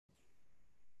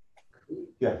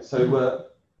Yeah, so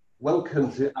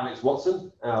welcome to Alex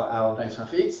Watson, our Thanks,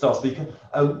 Matthew. star speaker.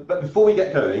 But before we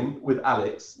get going with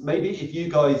Alex, maybe if you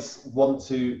guys want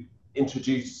to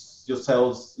introduce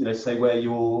yourselves, say where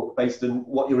you're based and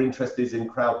what your interest is in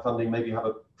crowdfunding. Maybe you have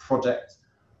a project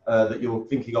that you're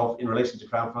thinking of in relation to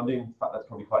crowdfunding. In fact, that's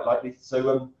probably quite likely.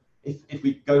 So if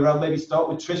we go around, maybe start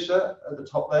with Tricia at the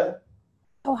top there.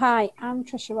 Oh, hi, I'm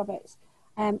Tricia Roberts.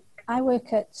 I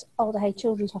work at Alderhay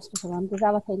Children's Hospital. I'm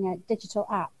developing a digital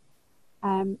app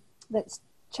that's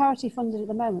charity funded at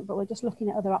the moment, but we're just looking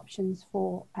at other options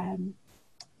for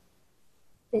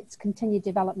its continued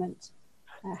development,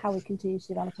 how we continue to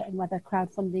develop it, and whether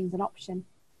crowdfunding is an option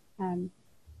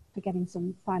for getting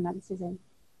some finances in.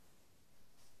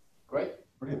 Great,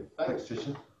 brilliant. Thanks,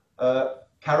 Tricia.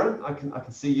 Karen, I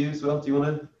can see you as well. Do you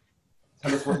want to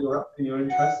tell us what you're up to, your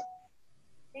interest?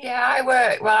 Yeah, I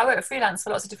work freelance for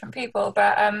lots of different people,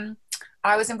 but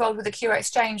I was involved with the Q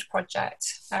Exchange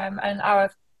project, and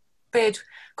our bid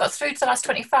got through to the last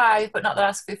 25, but not the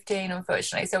last 15,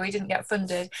 unfortunately, so we didn't get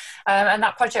funded. And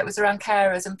that project was around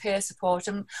carers and peer support,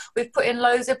 and we've put in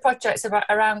loads of projects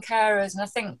around carers, and I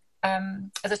think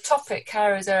as a topic,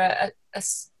 carers are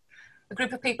a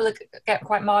group of people that get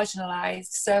quite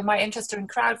marginalised. So my interest in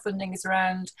crowdfunding is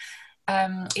around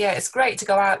it's great to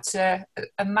go out to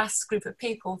a mass group of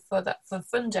people for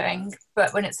funding,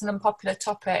 but when it's an unpopular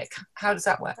topic, how does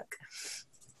that work?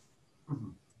 Mm-hmm.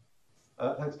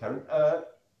 Thanks, Karen.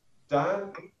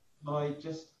 Dan, can I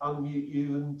just unmute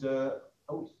you and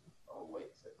wait.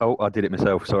 Oh, I did it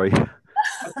myself. Sorry.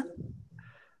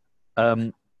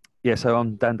 Yeah, so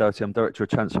I'm Dan Doherty. I'm Director of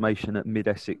Transformation at Mid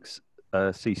Essex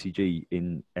CCG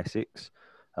in Essex.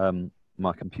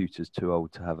 My computer's too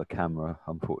old to have a camera,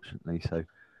 unfortunately, so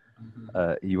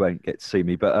you won't get to see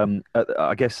me. But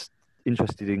I guess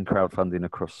interested in crowdfunding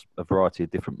across a variety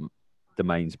of different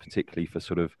domains, particularly for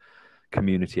sort of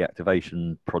community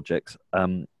activation projects.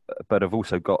 But I've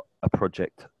also got a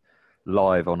project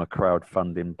live on a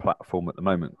crowdfunding platform at the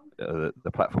moment.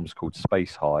 The platform's called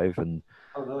Space Hive, and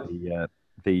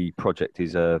the project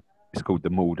is it's called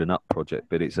the Malden Up project,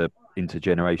 but it's a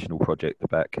intergenerational project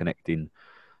about connecting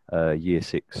Year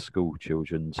 6 school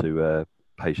children to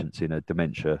patients in a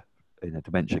dementia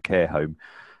care home.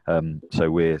 So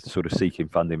we're sort of seeking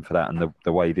funding for that, and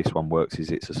the way this one works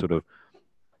is it's a sort of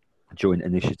joint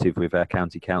initiative with our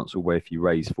county council, where if you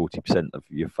raise 40% of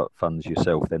your funds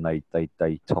yourself, then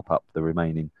they top up the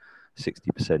remaining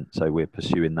 60%. So we're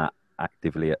pursuing that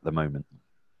actively at the moment.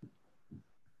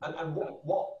 And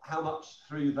how much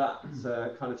through that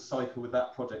kind of cycle with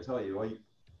that project are you?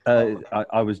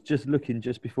 I was just looking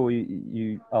just before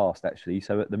you asked, actually.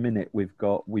 So at the minute we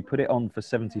put it on for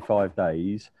 75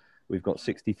 days. We've got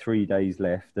 63 days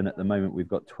left, and at the moment we've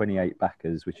got 28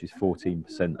 backers, which is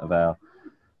 14% of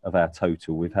our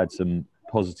total. We've had some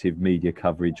positive media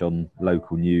coverage on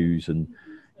local news and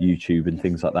YouTube and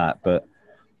things like that. But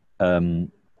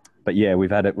yeah, we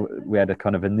had a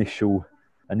kind of initial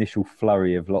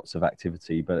flurry of lots of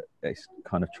activity, but it's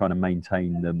kind of trying to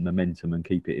maintain the momentum and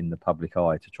keep it in the public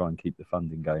eye to try and keep the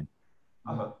funding going.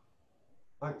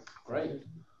 Thanks. Great.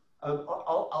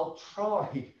 I'll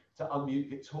try to unmute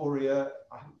Victoria.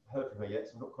 I haven't heard from her yet,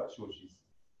 so I'm not quite sure she's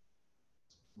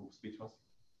will speak to us.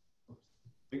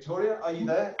 Victoria, are you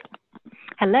there?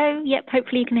 Hello. Yep.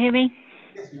 Hopefully you can hear me.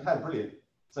 Yes, we can. Brilliant.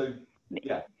 So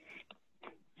yeah.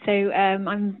 So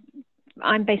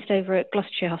I'm based over at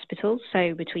Gloucestershire Hospital,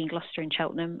 so between Gloucester and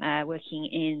Cheltenham, working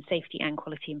in safety and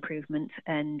quality improvement.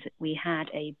 And we had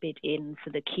a bid in for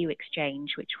the Q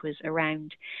Exchange, which was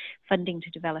around funding to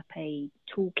develop a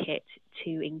toolkit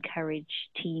to encourage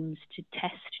teams to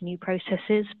test new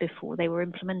processes before they were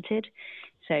implemented.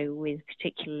 So with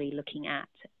particularly looking at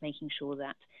making sure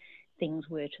that things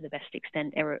were to the best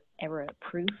extent error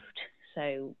proofed.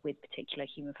 So with particular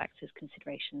human factors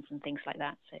considerations and things like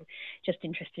that. So just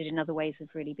interested in other ways of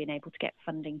really being able to get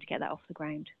funding to get that off the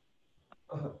ground.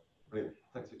 Brilliant.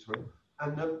 Thanks, Victoria.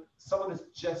 And someone has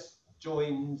just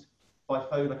joined by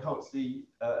phone. I can't see,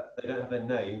 they don't have their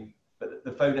name, but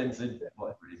the phone ends in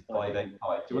whatever it is,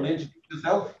 585. Do you want to introduce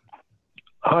yourself?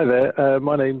 Hi there.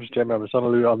 My name's Jem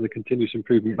Ramazanolu. I'm the Continuous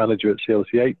Improvement Manager at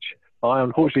CLCH. I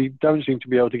unfortunately don't seem to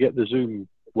be able to get the Zoom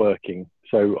working,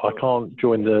 so I can't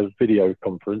join the video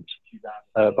conference,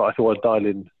 but I thought I'd dial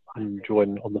in and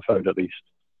join on the phone at least.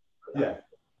 Yeah.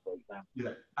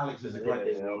 Alex is a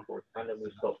great so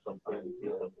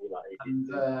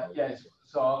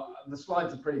the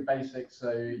slides are pretty basic,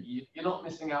 so you're not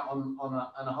missing out on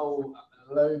a whole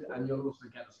load, and you'll also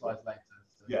get the slides later.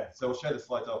 So. Yeah, so we'll share the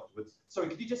slides afterwards. Sorry,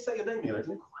 could you just say your name again? I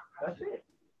didn't quite catch it.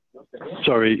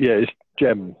 Sorry, yeah, it's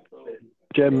Jem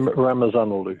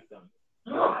Ramazanolu.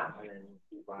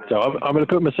 So I'm going to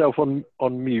put myself on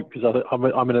mute because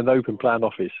I'm in an open plan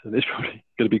office and it's probably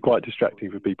going to be quite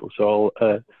distracting for people. So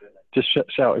I'll just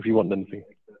shout if you want anything.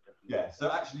 Yeah.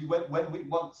 So actually, once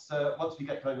we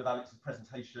get going with Alex's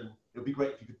presentation, it'll be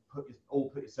great if you could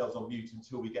put yourselves on mute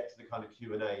until we get to the kind of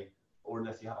Q&A, or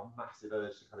unless you have a massive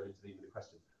urge to kind of intervene with a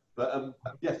question. But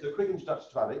yeah. So a quick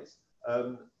introduction to Alex.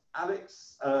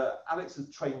 Alex has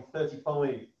trained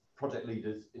 35 project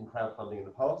leaders in crowdfunding in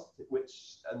the past,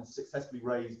 and successfully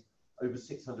raised over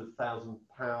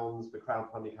 £600,000 for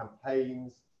crowdfunding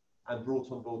campaigns, and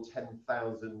brought on board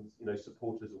 10,000,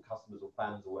 supporters or customers or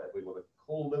fans or whatever we want to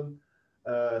call them.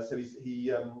 So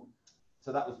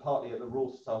that was partly at the Royal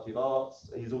Society of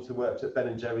Arts. He's also worked at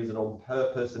Ben & Jerry's and On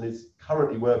Purpose, and is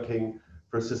currently working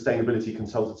for a sustainability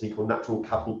consultancy called Natural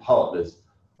Capital Partners.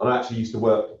 And I actually used to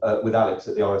work with Alex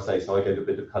at the RSA, so I gave a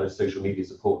bit of kind of social media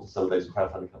support to some of those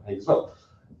crowdfunding campaigns as well.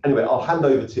 Anyway, I'll hand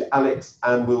over to Alex,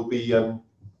 and we'll be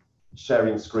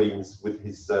sharing screens with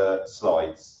his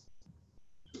slides.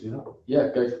 Yeah,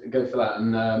 go for that.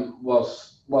 And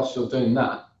whilst you're doing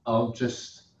that, I'll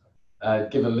just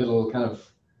give a little kind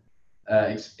of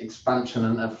expansion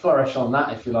and a flourish on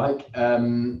that, if you like.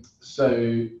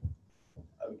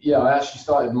 Yeah, I actually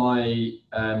started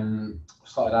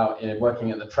out working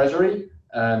at the Treasury.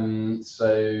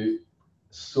 So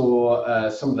saw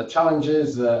some of the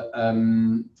challenges that,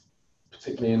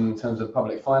 particularly in terms of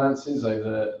public finances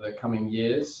over the coming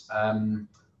years,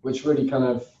 which really kind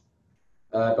of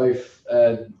both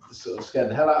sort of scared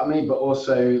the hell out of me, but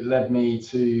also led me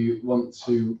to want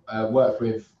to work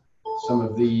with some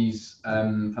of these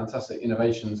fantastic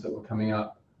innovations that were coming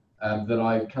up, that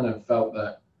I kind of felt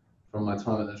that from my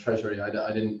time at the Treasury,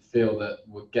 I didn't feel that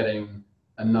we're getting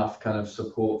enough kind of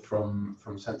support from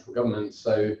central government.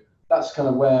 So that's kind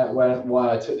of why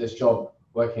I took this job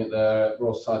working at the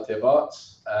Royal Society of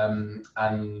Arts.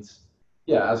 And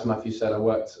yeah, as Matthew said, I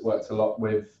worked a lot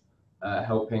with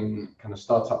helping kind of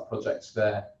startup projects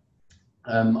there.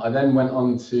 I then went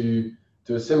on to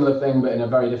do a similar thing, but in a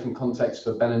very different context,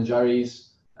 for Ben &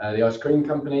 Jerry's, the ice cream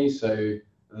company. So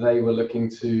they were looking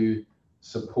to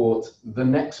support the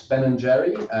next Ben &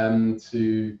 Jerry,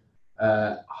 to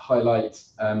highlight,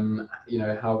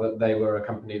 how that they were a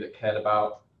company that cared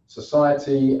about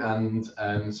society, and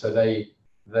so they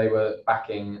were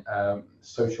backing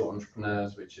social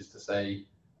entrepreneurs, which is to say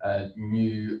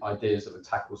new ideas that would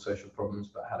tackle social problems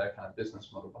but had a kind of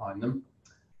business model behind them.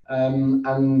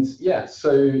 And yeah,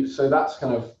 so that's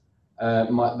kind of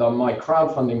my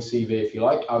crowdfunding CV, if you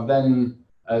like. I've then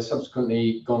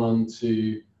subsequently gone on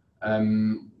to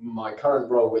my current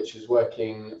role, which is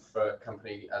working for a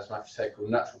company, as Matthew said, called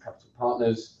Natural Capital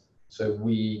Partners. So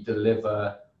we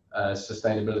deliver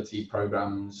sustainability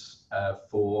programs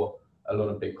for a lot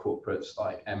of big corporates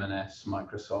like M&S,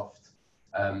 Microsoft,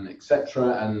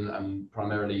 etc., and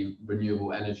primarily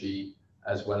renewable energy,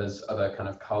 as well as other kind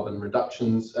of carbon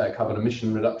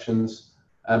emission reductions.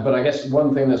 But I guess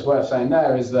one thing that's worth saying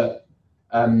there is that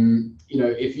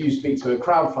if you speak to a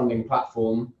crowdfunding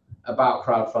platform about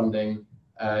crowdfunding,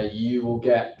 you will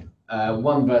get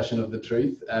one version of the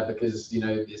truth, because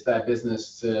it's their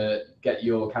business to get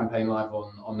your campaign live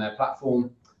on their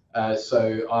platform.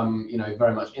 So I'm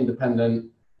very much independent.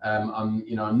 I'm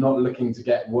not looking to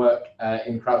get work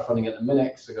in crowdfunding at the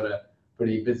minute, because I've got a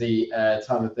pretty busy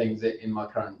time of things in my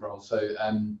current role. So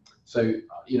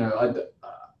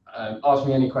ask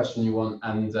me any question you want,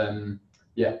 and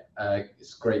yeah,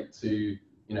 it's great to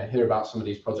hear about some of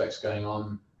these projects going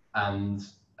on, and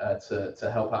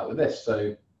to help out with this.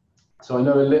 So I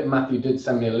know Matthew did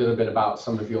send me a little bit about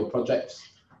some of your projects,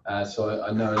 so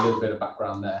I know a little bit of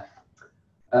background there.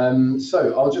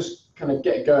 So I'll just kind of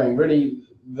get going. Really,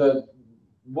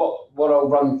 what I'll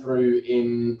run through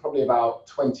in probably about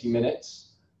 20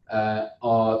 minutes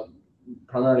are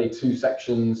primarily two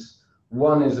sections.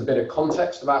 One is a bit of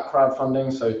context about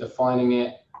crowdfunding, so defining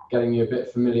it, getting you a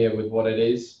bit familiar with what it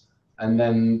is, and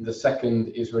then the second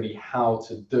is really how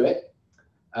to do it.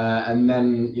 And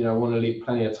then, I want to leave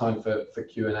plenty of time for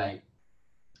Q&A.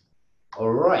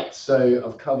 All right, so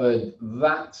I've covered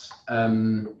that.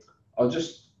 I'll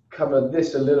just cover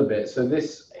this a little bit. So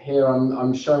this here,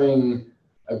 I'm showing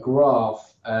a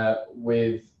graph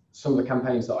with some of the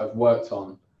campaigns that I've worked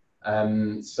on.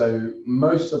 So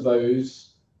most of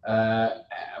those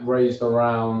raised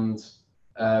around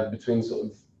between sort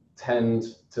of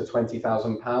 £10,000 to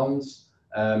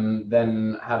 £20,000.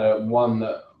 Then had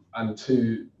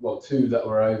two that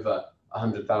were over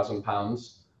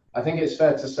 £100,000. I think it's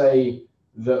fair to say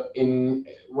that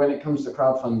when it comes to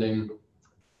crowdfunding,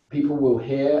 people will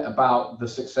hear about the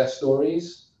success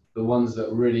stories, the ones that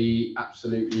really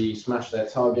absolutely smash their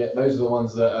target. Those are the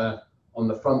ones that are on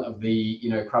the front of the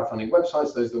crowdfunding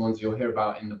websites. Those are the ones you'll hear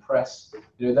about in the press.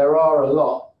 There are a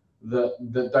lot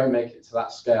that don't make it to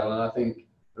that scale, and I think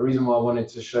the reason why I wanted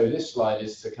to show this slide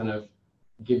is to kind of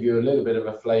give you a little bit of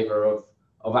a flavour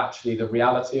of actually the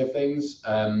reality of things,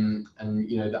 and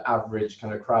the average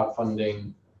kind of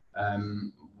crowdfunding.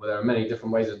 Well, there are many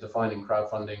different ways of defining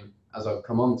crowdfunding, as I'll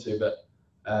come on to, but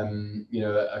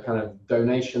a kind of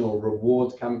donation or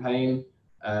reward campaign,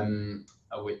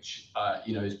 which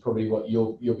is probably what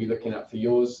you'll be looking at for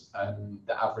yours.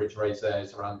 The average raise there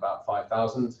is around about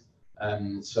 5,000,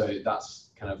 so that's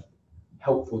kind of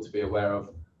helpful to be aware of.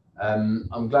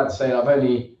 I'm glad to say I've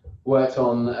only worked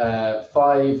on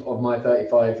 5 of my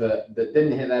 35 that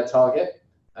didn't hit their target.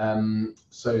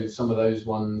 So some of those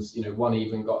ones, one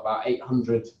even got about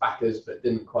 800 backers but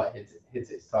didn't quite hit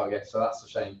its target, so that's a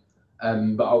shame.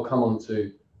 But I'll come on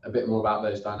to a bit more about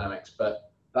those dynamics,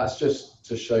 but that's just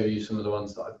to show you some of the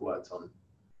ones that I've worked on,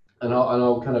 and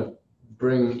I'll kind of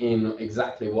bring in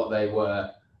exactly what they were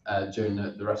during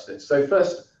the rest of it. So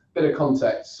first, bit of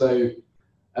context. So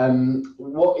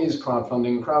what is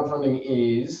crowdfunding? Crowdfunding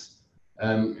is,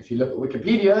 if you look at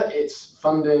Wikipedia, it's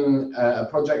funding a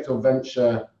project or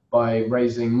venture by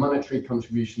raising monetary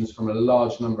contributions from a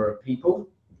large number of people.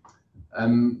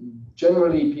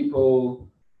 Generally, people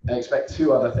expect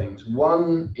 2 other things.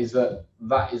 One is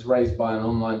that is raised by an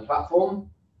online platform,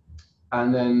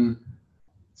 and then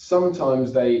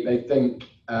sometimes they think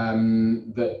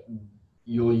that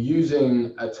you're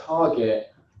using a target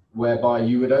whereby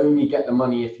you would only get the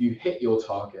money if you hit your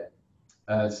target.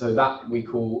 So that we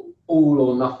call all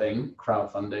or nothing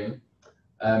crowdfunding.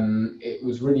 It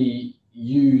was really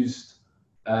used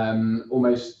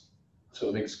almost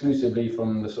sort of exclusively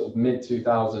from the sort of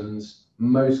mid-2000s.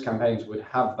 Most campaigns would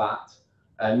have that.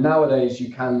 Nowadays,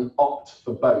 you can opt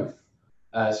for both.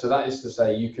 So that is to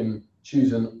say, you can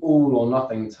choose an all or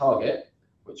nothing target,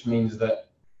 which means that,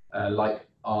 like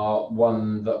our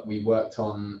one that we worked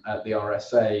on at the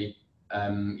RSA,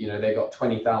 they got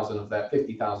 20,000 of their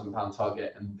 £50,000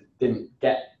 target and didn't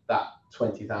get that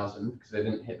 20,000 because they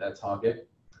didn't hit their target.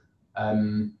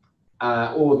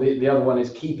 Or the other one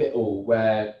is keep it all,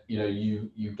 where you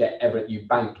get you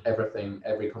bank everything,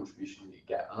 every contribution you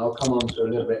get, and I'll come on to a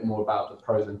little bit more about the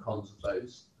pros and cons of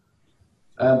those.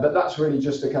 But that's really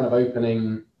just a kind of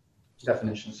opening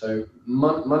definition. So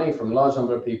money from a large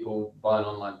number of people by an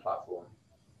online platform.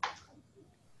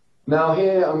 Now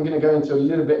here I'm going to go into a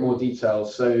little bit more detail.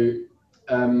 So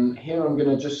here I'm going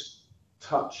to just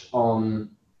touch on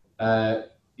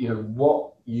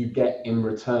what you get in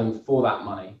return for that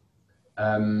money.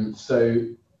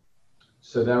 So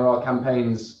there are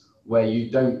campaigns where you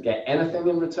don't get anything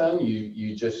in return.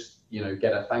 You just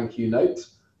get a thank you note.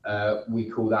 We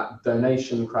call that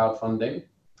donation crowdfunding.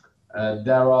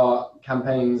 There are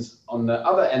campaigns on the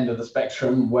other end of the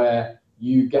spectrum where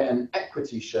you get an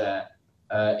equity share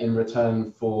in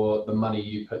return for the money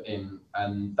you put in,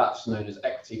 and that's known as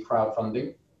equity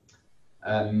crowdfunding.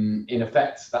 In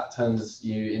effect, that turns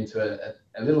you into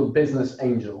a little business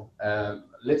angel.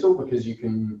 Little because you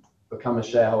can become a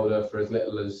shareholder for as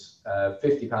little as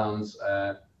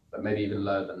 £50, but maybe even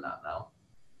lower than that now.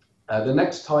 The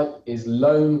next type is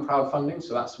loan crowdfunding.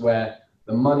 So that's where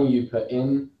the money you put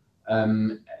in,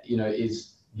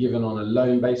 is given on a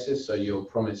loan basis. So you're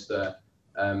promised a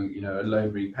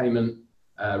loan repayment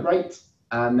rate.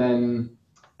 And then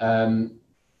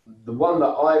the one that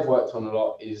I've worked on a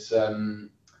lot is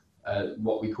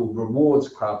what we call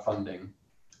rewards crowdfunding.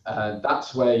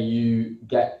 That's where you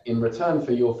get, in return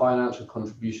for your financial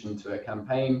contribution to a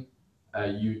campaign,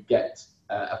 you get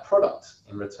a product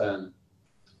in return.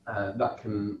 That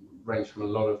can range from a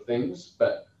lot of things,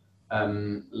 but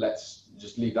let's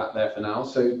just leave that there for now.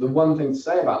 So the one thing to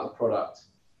say about the product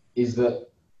is that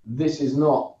this is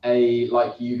not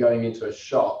like you going into a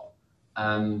shop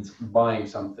and buying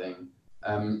something.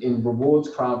 In rewards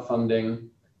crowdfunding,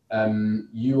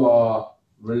 you are,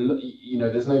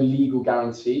 there's no legal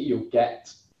guarantee you'll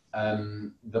get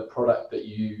the product that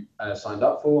you signed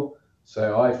up for.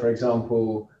 So I, for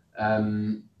example,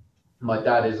 my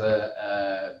dad is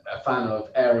a fan of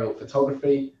aerial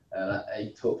photography.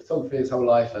 He taught photography his whole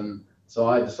life, and so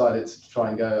I decided to try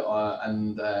and go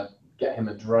and get him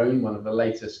a drone, one of the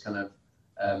latest kind of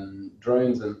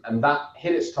drones, and that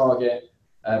hit its target.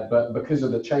 But because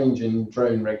of the change in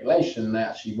drone regulation, they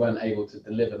actually weren't able to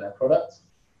deliver their product.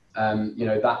 I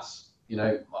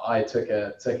took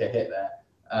a hit there.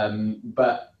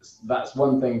 But that's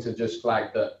one thing to just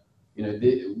flag, that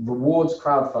the rewards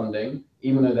crowdfunding,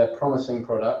 even though they're promising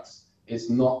products, it's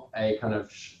not a kind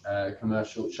of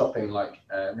commercial shopping like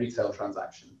retail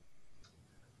transaction.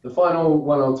 The final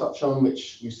one I'll touch on,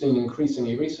 which we've seen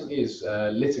increasingly recently, is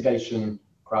litigation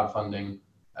crowdfunding,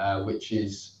 which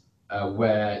is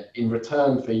where in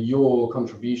return for your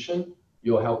contribution,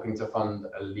 you're helping to fund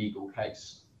a legal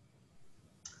case.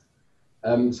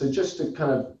 So just to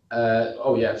kind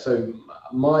of, so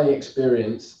my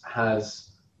experience has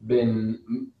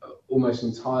been almost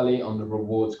entirely on the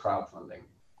rewards crowdfunding.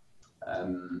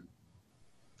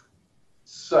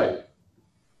 So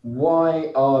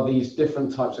why are these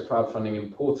different types of crowdfunding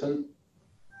important?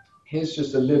 Here's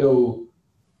just a little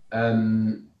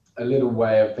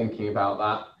way of thinking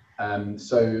about that.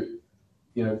 So,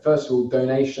 you know, first of all,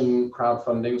 donation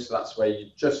crowdfunding. So that's where you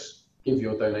just give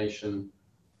your donation.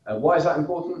 Why is that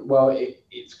important? Well,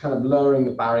 it's kind of lowering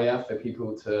the barrier for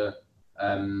people to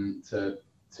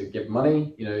give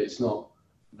money. You know, it's not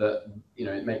that, you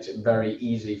know, it makes it very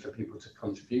easy for people to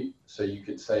contribute. So you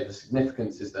could say the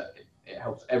significance is that it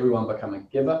helps everyone become a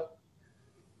giver.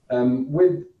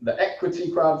 With the equity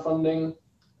crowdfunding,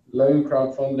 loan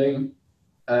crowdfunding,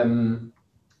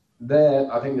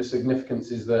 there I think the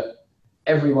significance is that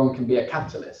everyone can be a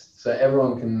capitalist. So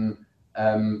everyone can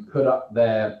put up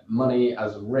their money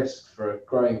as a risk for a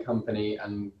growing company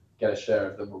and get a share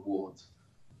of the rewards.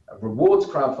 Rewards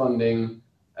crowdfunding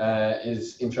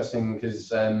is interesting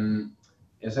because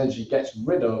it essentially gets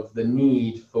rid of the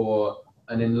need for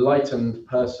an enlightened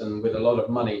person with a lot of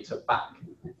money to back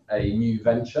a new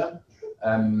venture.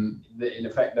 In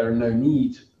effect, there are no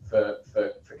need for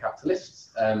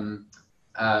capitalists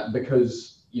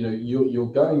because, you know,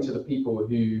 you're going to the people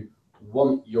who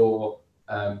want your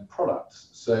products.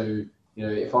 So, you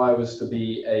know, if I was to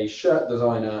be a shirt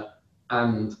designer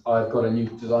and I've got a new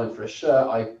design for a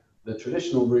shirt, the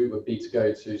traditional route would be to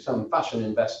go to some fashion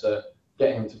investor,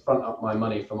 get him to front up my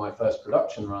money for my first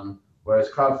production run, whereas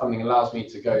crowdfunding allows me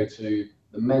to go to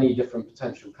the many different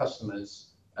potential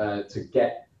customers to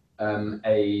get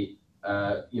you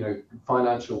know,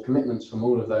 financial commitments from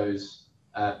all of those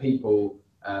people.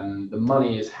 The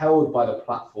money is held by the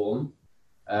platform,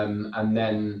 and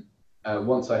then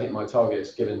once I hit my target,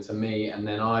 it's given to me, and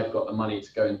then I've got the money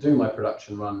to go and do my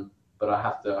production run, but I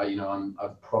have to, you know,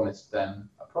 I've promised them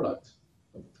a product.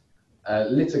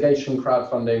 Litigation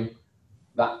crowdfunding,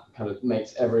 that kind of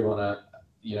makes everyone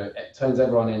you know, it turns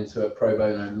everyone into a pro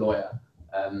bono lawyer.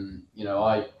 You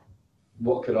know,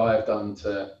 what could I have done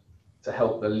to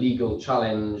help the legal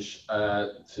challenge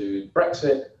to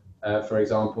Brexit? For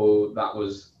example, that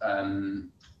was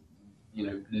you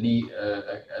know,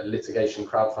 a litigation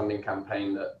crowdfunding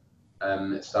campaign that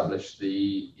established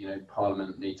the, you know,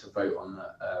 Parliament need to vote on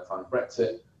the final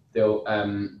Brexit deal,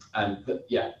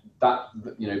 yeah, that,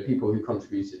 you know, people who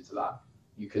contributed to that,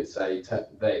 you could say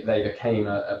they became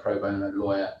a pro bono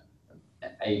lawyer,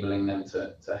 enabling them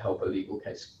to help a legal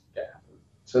case get happen.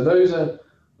 So those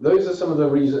are some of the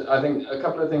reasons. I think a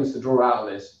couple of things to draw out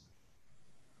of this.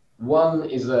 One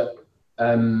is that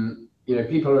you know,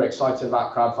 people are excited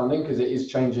about crowdfunding because it is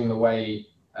changing the way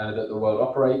that the world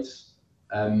operates.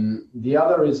 The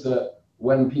other is that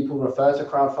when people refer to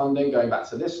crowdfunding, going back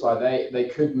to this slide, they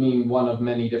could mean one of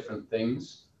many different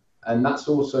things. And that's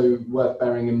also worth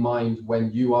bearing in mind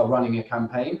when you are running a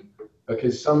campaign,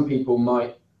 because some people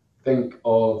might think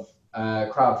of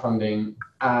crowdfunding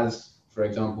as, for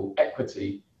example,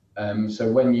 equity.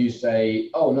 So when you say,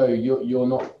 oh no, you're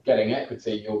not getting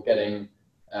equity, you're getting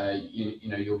you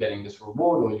know, you're getting this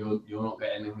reward, or you're not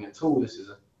getting anything at all, this is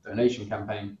a donation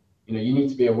campaign, you know, you need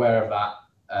to be aware of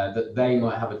that, that they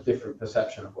might have a different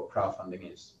perception of what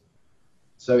crowdfunding is.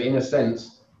 So in a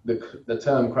sense, the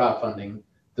term crowdfunding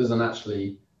doesn't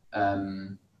actually,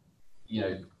 you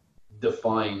know,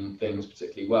 define things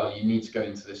particularly well. You need to go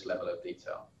into this level of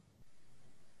detail.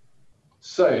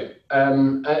 So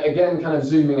again, kind of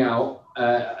zooming out,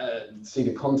 see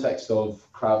the context of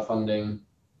crowdfunding.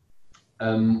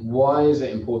 Why is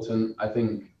it important? I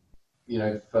think, you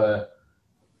know, for,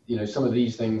 you know, some of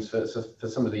these things, for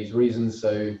some of these reasons.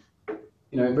 So,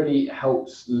 you know, it really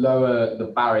helps lower the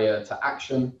barrier to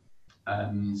action.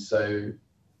 So,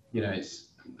 you know, it's,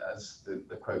 as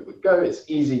the quote would go, it's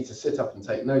easy to sit up and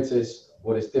take notice.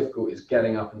 What is difficult is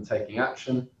getting up and taking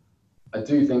action. I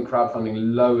do think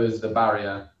crowdfunding lowers the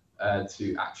barrier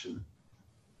to action.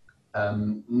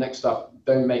 Next up,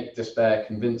 don't make despair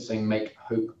convincing, make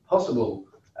hope possible.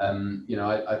 You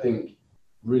know, I think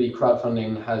really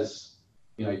crowdfunding has,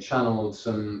 you know, channeled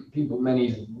some people,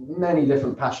 many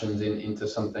different passions into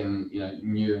something, you know,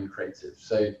 new and creative.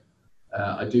 So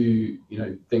I do, you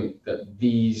know, think that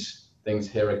these things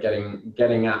here are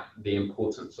getting at the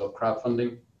importance of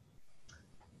crowdfunding.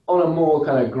 On a more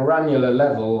kind of granular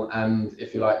level, and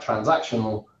if you like,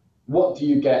 transactional, what do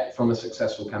you get from a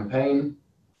successful campaign?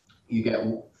 You get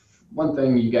one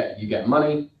thing, you get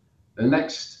money. The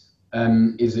next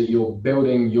is that you're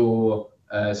building your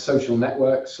social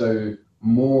network, so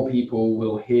more people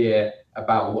will hear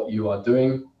about what you are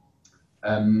doing.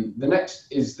 The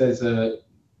next is there's a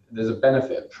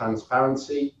benefit of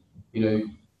transparency. You know,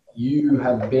 you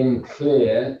have been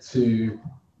clear to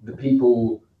the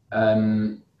people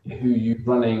who you're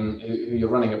running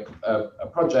a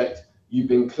project. You've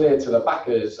been clear to the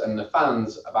backers and the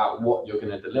fans about what you're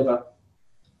going to deliver.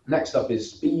 Next up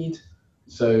is speed.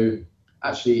 So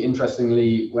actually,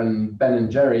 interestingly, when Ben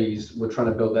and Jerry's were trying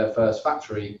to build their first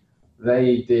factory,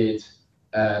 they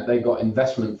got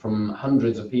investment from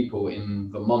hundreds of people in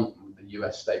Vermont, the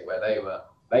US state where they were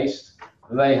based.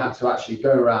 They had to actually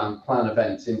go around, plan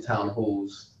events in town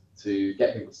halls to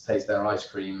get people to taste their ice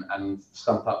cream and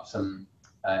stump up some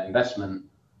investment.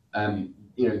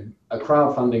 You know, a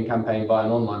crowdfunding campaign via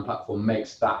an online platform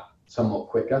makes that somewhat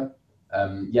quicker.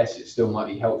 Yes, it still might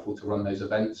be helpful to run those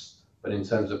events, but in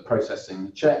terms of processing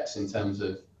the checks, in terms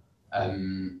of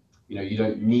you know, you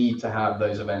don't need to have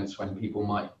those events when people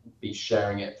might be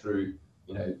sharing it through,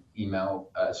 you know, email,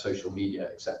 social media,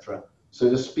 etc. So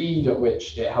the speed at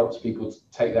which it helps people to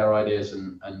take their ideas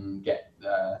and get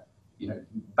you know,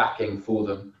 backing for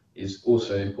them is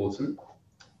also important.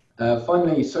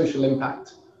 Finally, social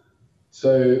impact.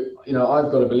 So, you know,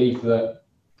 I've got a belief that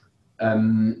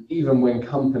even when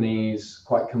companies,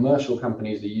 quite commercial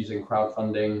companies, are using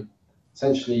crowdfunding,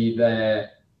 essentially they're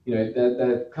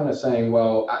kind of saying,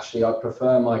 well, actually, I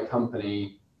prefer my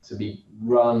company to be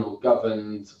run or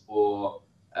governed or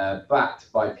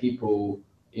backed by people,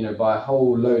 you know, by a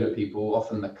whole load of people,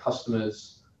 often the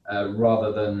customers,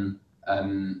 rather than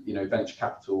you know, venture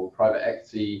capital or private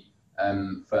equity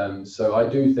firms. So I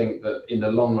do think that in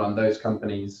the long run, those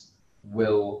companies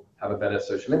will have a better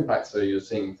social impact. So you're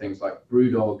seeing things like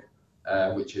Brewdog,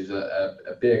 which is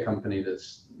a beer company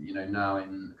that's, you know, now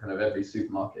in kind of every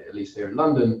supermarket, at least here in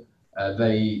London.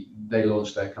 They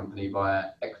launched their company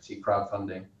via equity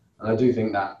crowdfunding, and I do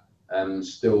think that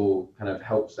still kind of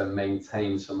helps them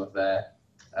maintain some of their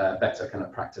better kind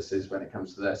of practices when it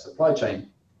comes to their supply chain.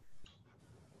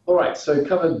 All right, so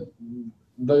covered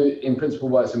though in principle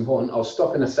why it's important. I'll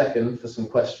stop in a second for some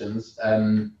questions,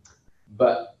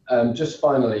 but just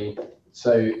finally,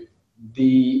 so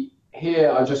this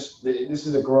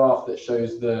is a graph that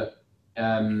shows the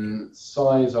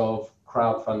size of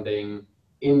crowdfunding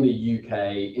in the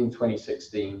UK in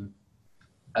 2016,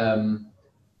 and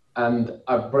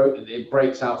it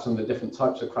breaks out some of the different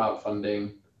types of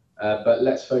crowdfunding, but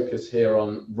let's focus here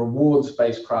on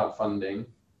rewards-based crowdfunding.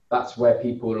 That's where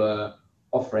people are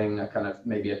offering a kind of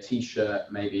maybe a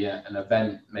t-shirt, maybe an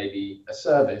event, maybe a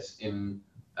service in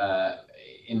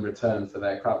return for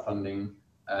their crowdfunding,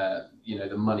 you know,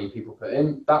 the money people put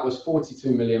in. That was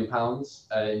 £42 million in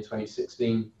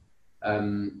 2016.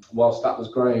 Whilst that was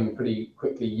growing pretty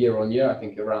quickly year on year, I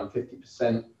think around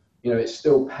 50%, you know, it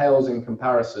still pales in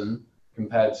comparison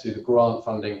compared to the grant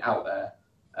funding out there.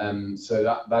 So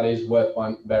that is worth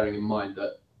bearing in mind,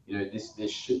 that, you know,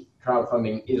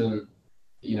 crowdfunding isn't,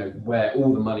 you know, where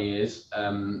all the money is,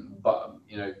 but,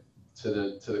 you know, to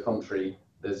the contrary,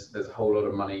 there's a whole lot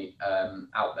of money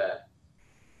out there.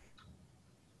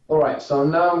 All right, so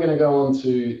now I'm going to go on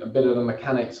to a bit of the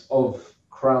mechanics of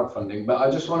crowdfunding, but I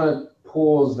just want to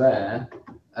pause there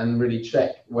and really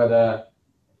check whether,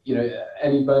 you know,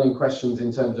 any burning questions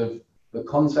in terms of the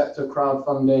concept of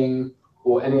crowdfunding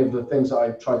or any of the things that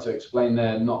I tried to explain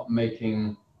there not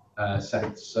making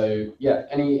sense. So yeah,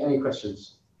 any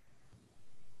questions?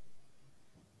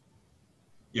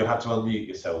 You'll have to unmute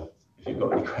yourself if you've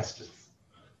got any questions.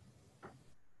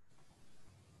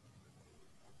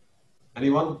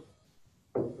 Anyone?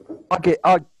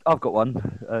 I've got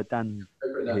one. Dan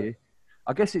here.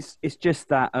 I guess it's just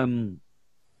that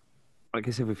I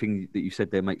guess everything that you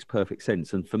said there makes perfect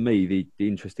sense. And for me, the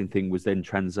interesting thing was then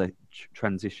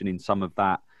transitioning some of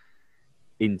that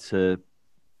into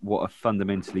what are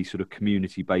fundamentally sort of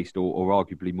community-based or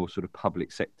arguably more sort of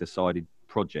public sector-sided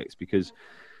projects, because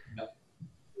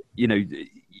you know,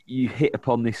 you hit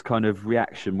upon this kind of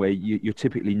reaction where you're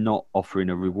typically not offering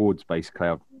a rewards-based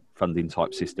crowdfunding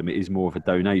type system. It is more of a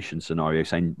donation scenario,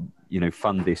 saying, you know,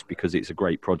 fund this because it's a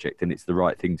great project and it's the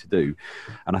right thing to do.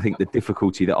 And I think the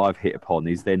difficulty that I've hit upon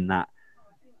is then that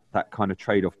kind of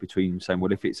trade-off between saying,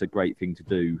 well, if it's a great thing to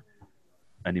do,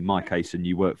 and in my case, and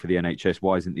you work for the NHS,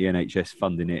 why isn't the NHS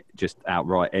funding it just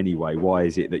outright anyway? Why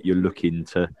is it that you're looking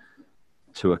to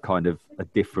a kind of a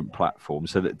different platform?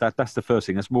 So that's the first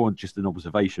thing. That's more just an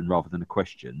observation rather than a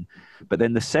question. But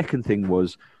then the second thing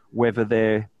was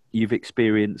whether you've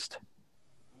experienced,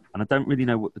 and I don't really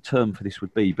know what the term for this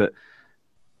would be, but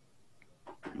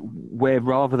where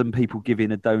rather than people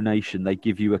giving a donation, they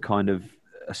give you a kind of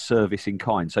a service in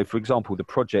kind. So, for example, the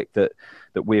project that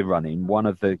we're running, one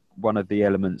of the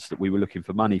elements that we were looking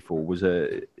for money for was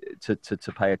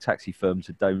to pay a taxi firm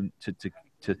to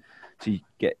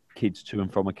get kids to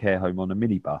and from a care home on a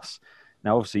minibus.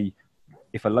 Now, obviously,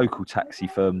 if a local taxi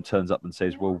firm turns up and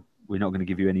says, well, we're not going to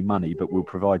give you any money, but we'll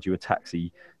provide you a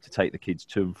taxi to take the kids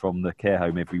to and from the care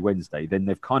home every Wednesday, then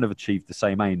they've kind of achieved the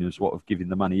same aim as what of giving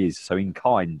the money is. So in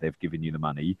kind, they've given you the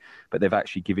money, but they've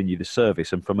actually given you the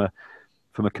service. And from a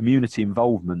community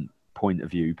involvement point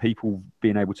of view, people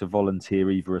being able to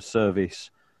volunteer either a service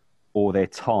or their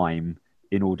time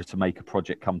in order to make a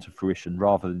project come to fruition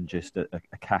rather than just a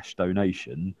cash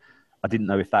donation. I didn't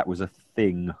know if that was a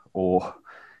thing or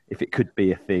if it could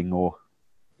be a thing, or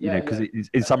because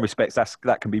in some respects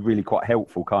that can be really quite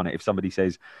helpful, can't it? If somebody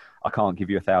says, I can't give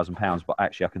you £1,000, but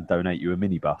actually I can donate you a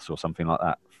minibus or something like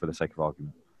that for the sake of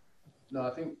argument. No, I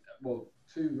think, well,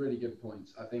 two really good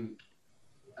points. I think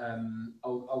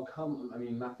I'll come, I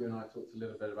mean, Matthew and I talked a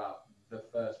little bit about the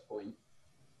first point.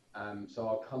 So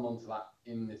I'll come on to that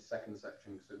in this second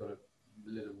section because I've got a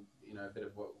little, a bit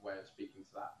of a way of speaking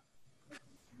to that.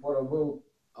 What I will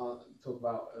talk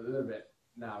about a little bit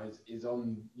now is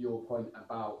on your point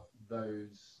about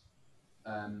those,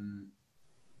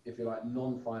 if you like,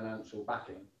 non-financial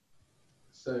backing.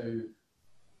 So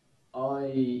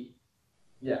I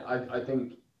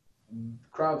think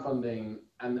crowdfunding,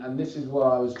 and this is what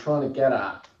I was trying to get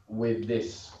at with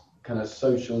this kind of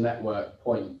social network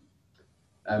point.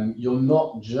 You're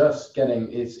not just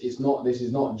getting, this is not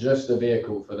just a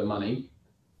vehicle for the money.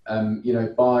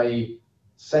 By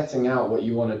setting out what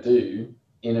you want to do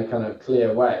in a kind of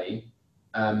clear way,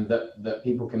 that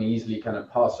people can easily kind of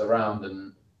pass around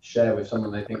and share with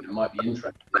someone they think that might be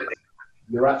interested,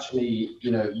 you're actually,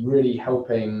 really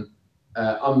helping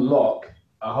unlock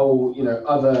a whole,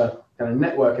 other kind of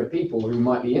network of people who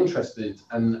might be interested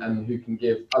and who can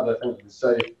give other things.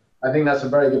 So I think that's a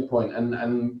very good point.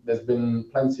 And there's been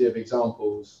plenty of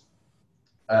examples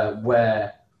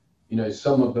where,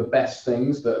 some of the best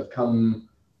things that have come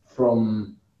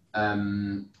from,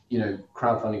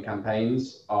 crowdfunding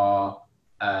campaigns are,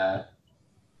 the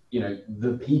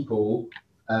people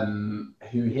who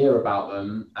hear about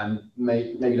them and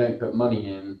maybe don't put money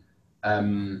in,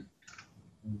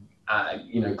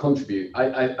 contribute.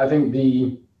 I think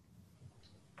the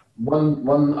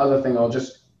one other thing I'll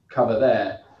just cover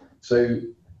there. So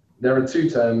there are two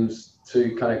terms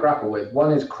to kind of grapple with.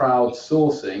 One is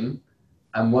crowdsourcing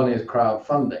and one is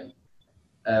crowdfunding.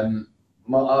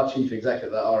 Our chief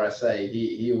executive at RSA,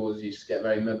 he always used to get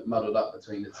very muddled up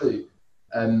between the two.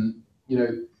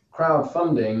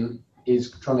 Crowdfunding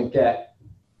is trying to get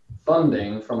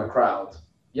funding from a crowd.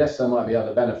 Yes, there might be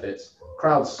other benefits.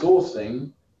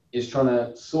 Crowdsourcing is trying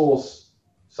to source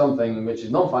something which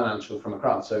is non-financial from a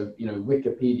crowd. So,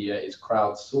 Wikipedia is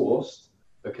crowdsourced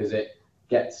because it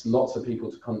gets lots of people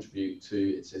to contribute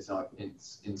to its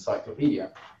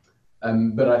encyclopedia.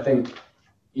 But I think,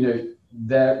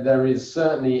 there is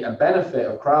certainly a benefit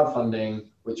of crowdfunding,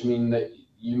 which means that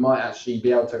you might actually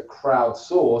be able to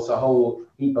crowdsource a whole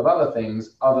heap of other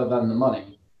things other than the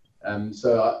money. I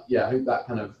hope that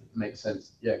kind of makes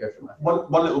sense. Yeah, go for that.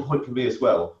 One little point from me as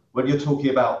well. When you're talking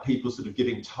about people sort of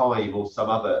giving time or some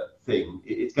other thing,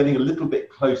 it's getting a little bit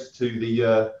close to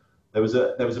the. There was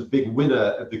a big winner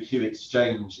of the Q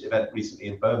Exchange event recently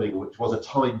in Birmingham, which was a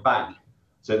time bank.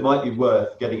 So it might be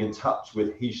worth getting in touch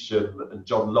with Hisham and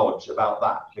John Lodge about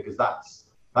that, because that's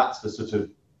the sort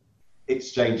of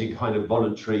exchanging kind of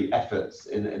voluntary efforts,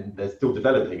 and they're still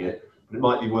developing it. But it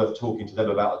might be worth talking to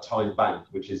them about a time bank,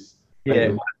 which is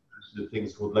one of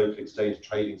things called local exchange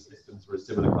trading systems for a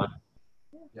similar kind.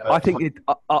 I think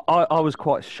I was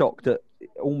quite shocked at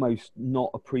almost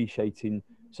not appreciating.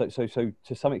 So to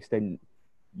some extent,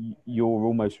 you're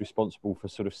almost responsible for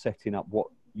sort of setting up what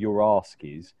your ask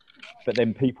is, but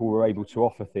then people were able to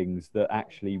offer things that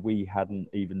actually we hadn't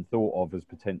even thought of as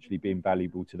potentially being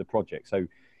valuable to the project. So,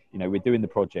 we're doing the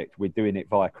project, we're doing it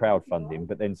via crowdfunding,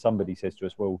 but then somebody says to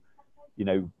us, well,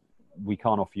 we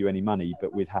can't offer you any money,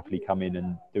 but we'd happily come in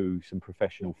and do some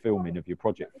professional filming of your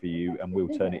project for you, and we'll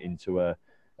turn it into a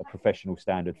professional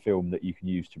standard film that you can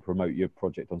use to promote your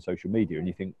project on social media. And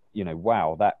you think,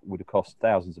 wow, that would have cost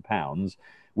thousands of pounds.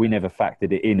 We never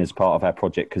factored it in as part of our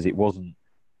project because it wasn't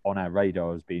on our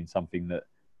radar as being something that,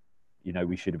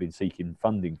 we should have been seeking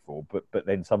funding for. But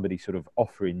then somebody sort of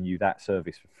offering you that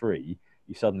service for free,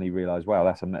 you suddenly realise, wow,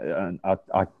 and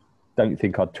I don't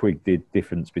think I'd twigged the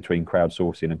difference between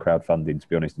crowdsourcing and crowdfunding, to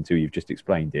be honest, until you've just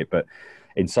explained it. But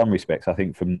in some respects, I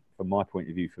think from my point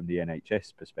of view, from the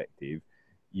NHS perspective,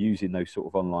 using those sort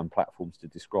of online platforms to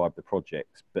describe the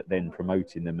projects, but then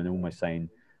promoting them and almost saying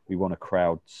we want to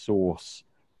crowdsource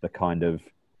the kind of,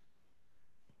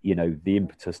 you know, the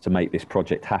impetus to make this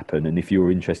project happen. And if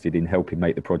you're interested in helping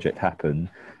make the project happen,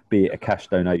 be it a cash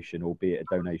donation or be it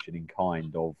a donation in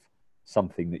kind of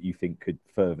something that you think could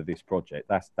further this project,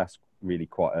 that's really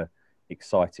quite a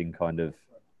exciting kind of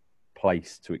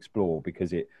place to explore,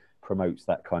 because it promotes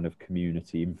that kind of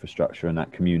community infrastructure and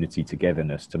that community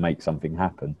togetherness to make something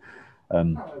happen.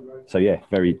 So yeah,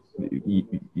 very,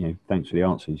 you know, thanks for the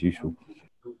answer, it's useful.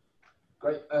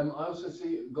 Great. I also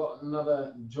see got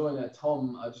another joiner,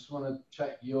 Tom. I just want to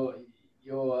check your.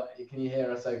 Can you hear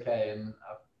us okay? And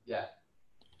yeah.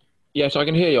 Yes, I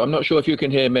can hear you. I'm not sure if you can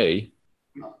hear me.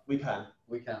 We can.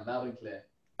 We can, loud and clear.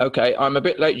 Okay, I'm a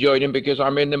bit late joining because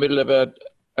I'm in the middle of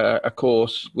a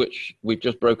course which we've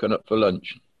just broken up for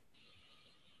lunch.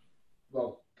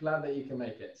 Well, glad that you can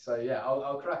make it. So yeah,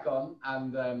 I'll crack on,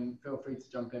 and feel free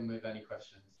to jump in with any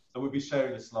questions. So we'll be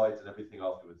sharing the slides and everything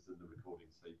afterwards in the recording,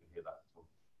 so you can hear that as well.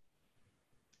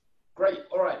 Great.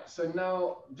 All right. So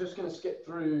now just going to skip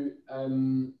through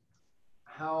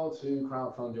how to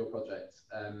crowdfund your project.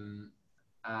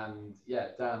 And yeah,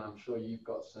 Dan, I'm sure you've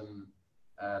got some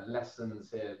lessons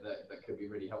here that could be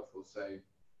really helpful. So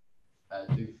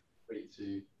do feel free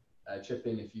to chip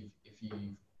in if you've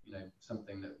you know,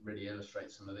 something that really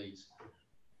illustrates some of these.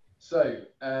 So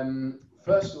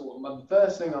first of all, the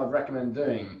first thing I'd recommend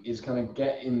doing is kind of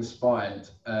get inspired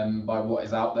by what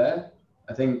is out there.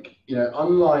 I think, you know,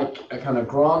 unlike a kind of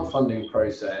grant funding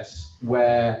process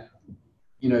where,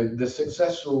 you know, the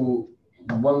successful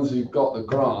ones who've got the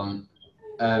grant,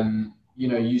 you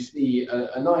know, you see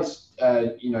a nice,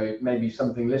 you know, maybe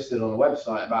something listed on a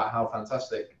website about how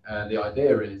fantastic the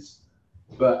idea is.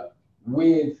 But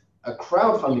with a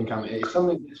crowdfunding campaign, if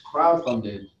something is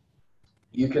crowdfunded,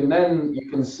 you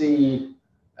can see,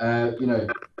 you know,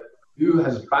 who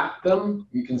has backed them.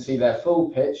 You can see their full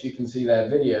pitch. You can see their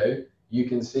video. You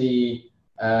can see,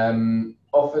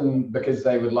 often because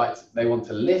they want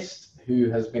to list who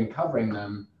has been covering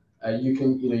them. You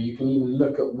can even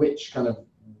look at which kind of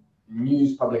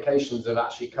news publications have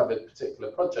actually covered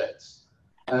particular projects.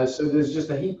 So there's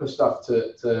just a heap of stuff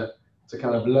to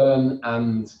kind of learn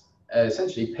and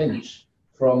essentially pinch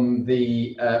from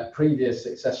the previous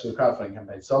successful crowdfunding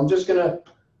campaign. So I'm just going to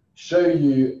show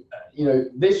you, you know,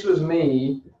 this was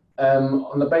me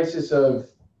on the basis of,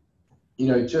 you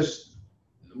know, just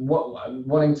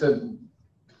wanting to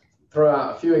throw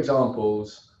out a few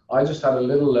examples. I just had a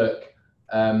little look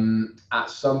at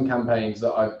some campaigns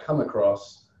that I've come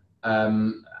across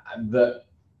that,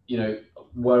 you know,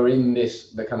 were in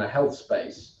the kind of health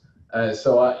space.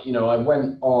 So I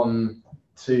went on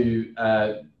to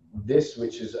this,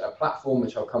 which is a platform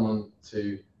which I'll come on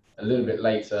to a little bit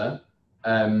later.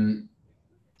 And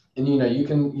you know, you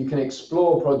can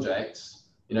explore projects,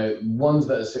 you know, ones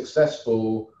that are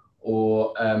successful,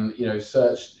 or you know,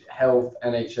 search health,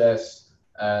 NHS,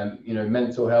 you know,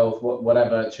 mental health,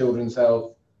 whatever, children's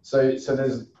health. So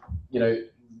there's, you know,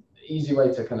 easy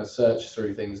way to kind of search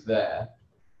through things there.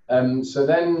 So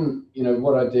then, you know,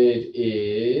 what I did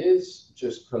is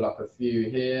just pull up a few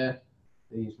here.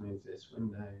 Please move this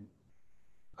window.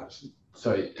 Actually,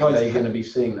 sorry, guys, are you going to be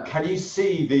seeing that? Can you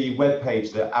see the web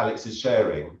page that Alex is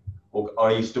sharing, or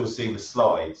are you still seeing the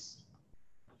slides?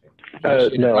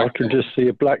 No, I can just see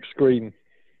a black screen.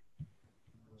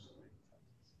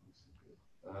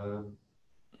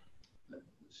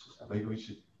 Maybe we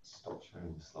should stop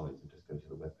sharing the slides and just go to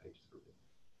the web page for a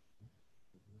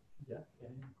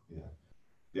bit.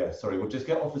 Yeah. Sorry, we'll just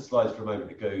get off the slides for a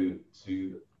moment and go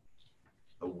to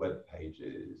the web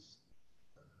pages.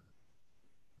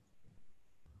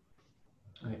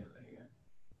 Oh, yeah, there you go.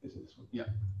 Is it this one? Yeah.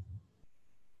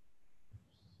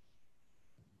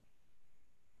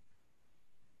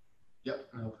 Yep,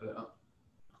 I'll put it up.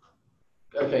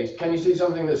 Okay, can you see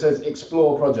something that says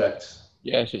explore projects?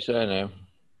 Yes, it's there now.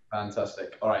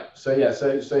 Fantastic. All right. So yeah,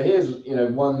 so here's, you know,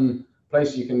 one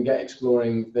place you can get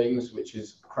exploring things, which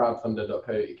is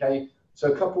crowdfunder.co.uk.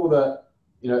 So a couple that,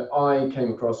 you know, I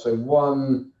came across. So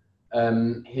one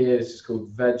here, this is called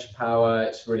Veg Power.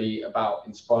 It's really about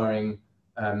inspiring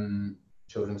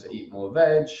children to eat more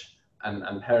veg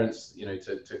and parents, you know,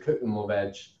 to cook them more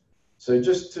veg. So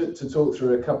just to talk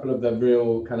through a couple of the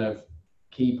real kind of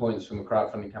key points from a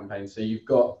crowdfunding campaign. So you've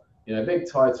got, you know, a big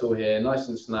title here, nice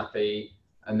and snappy,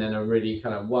 and then a really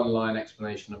kind of one-line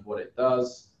explanation of what it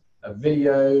does. A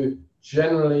video,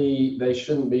 generally they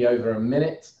shouldn't be over a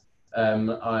minute. I'm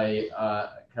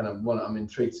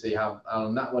intrigued to see how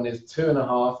long that one is.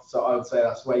 2.5, so I would say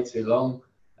that's way too long.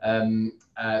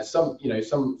 Some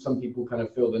people kind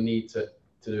of feel the need to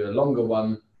to do a longer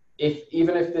one,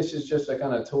 even if this is just a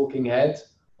kind of talking head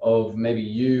of maybe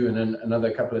you and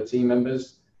another couple of team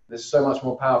members, there's so much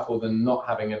more powerful than not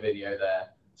having a video there.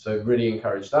 So really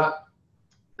encourage that.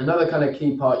 Another kind of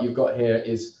key part you've got here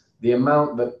is the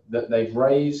amount that they've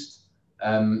raised,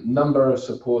 number of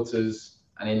supporters,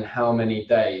 and in how many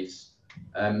days.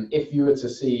 If you were to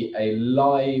see a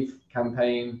live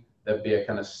campaign, there'd be a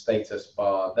kind of status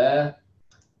bar there.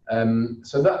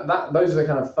 So those are the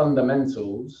kind of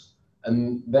fundamentals,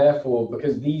 and therefore,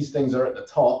 because these things are at the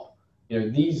top,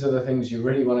 these are the things you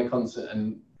really want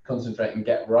to concentrate and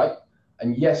get right.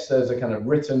 And yes, there's a kind of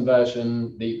written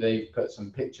version. They've put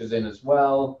some pictures in as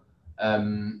well,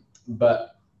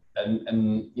 but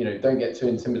don't get too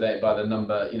intimidated by the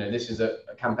number. This is a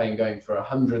campaign going for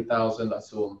 100,000. I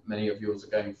saw many of yours are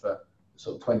going for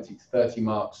sort of 20 to 30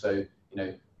 marks. So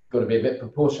got to be a bit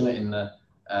proportionate in the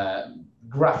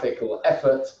graphical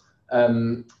effort.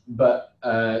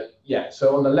 Yeah,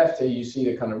 so on the left here, you see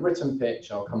the kind of written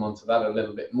pitch. I'll come on to that a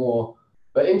little bit more.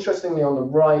 But interestingly, on the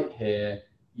right here,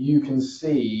 you can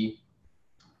see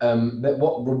that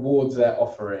what rewards they're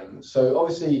offering. So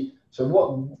obviously,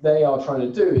 what they are trying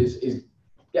to do is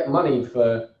get money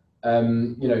for,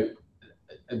 a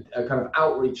kind of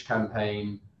outreach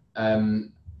campaign.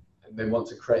 They want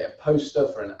to create a poster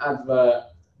for an advert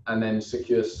and then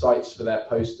secure sites for their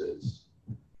posters.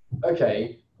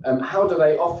 Okay, how do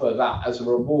they offer that as a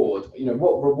reward?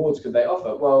 What rewards could they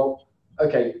offer? Well,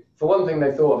 okay, for one thing,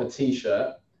 they thought of a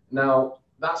t-shirt. Now,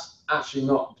 that's actually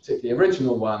not a particularly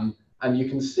original one. And you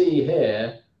can see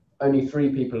here, only 3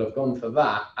 people have gone for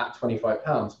that at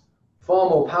 £25. Far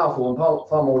more powerful and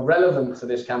far more relevant to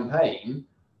this campaign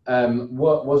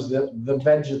was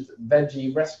the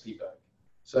veggie recipe book.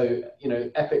 So,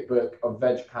 epic book of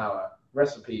veg power,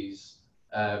 recipes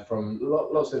from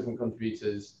lots of different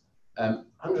contributors.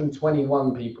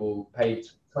 121 people paid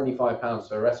 £25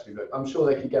 for a recipe book. I'm sure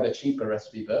they could get a cheaper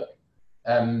recipe book.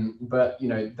 But,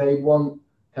 they want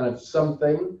kind of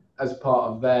something as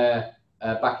part of their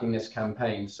backing this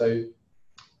campaign. So,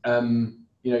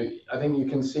 I think you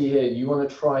can see here, you want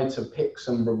to try to pick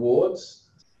some rewards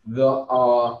that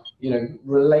are,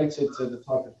 related to the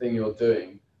type of thing you're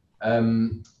doing.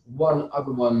 One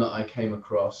other one that I came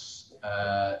across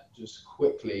just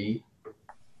quickly.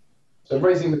 So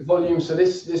raising the volume. So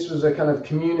this was a kind of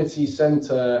community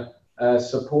centre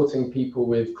supporting people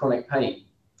with chronic pain.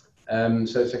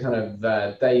 So it's a kind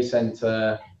of day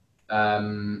centre.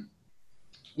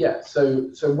 Yeah,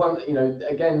 so one,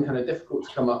 again, kind of difficult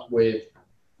to come up with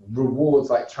rewards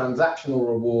like transactional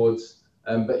rewards,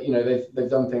 but they've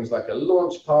done things like a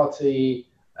launch party.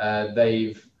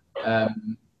 They've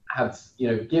had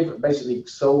basically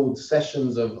sold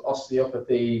sessions of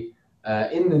osteopathy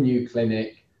in the new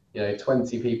clinic.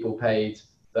 20 people paid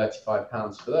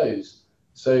 £35 for those.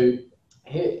 So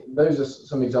here, those are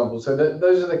some examples. So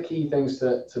those are the key things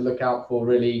to look out for,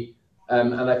 really.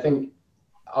 And I think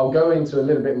I'll go into a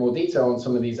little bit more detail on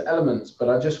some of these elements, but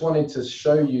I just wanted to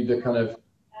show you the kind of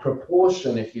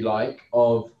proportion, if you like,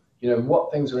 of what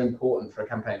things are important for a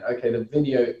campaign. Okay, the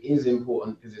video is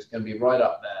important because it's going to be right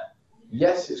up there.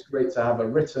 Yes, it's great to have a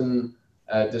written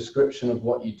description of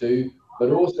what you do, but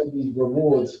also these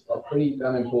rewards are pretty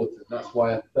damn important. That's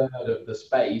why a third of the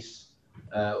space,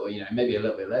 or maybe a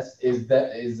little bit less, is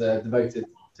devoted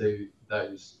to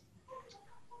those.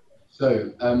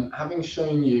 So having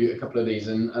shown you a couple of these,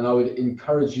 and I would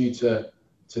encourage you to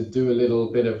do a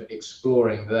little bit of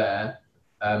exploring there,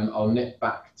 I'll nip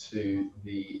back to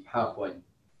the PowerPoint.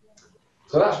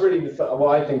 So that's really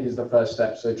what I think is the first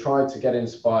step. So try to get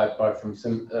inspired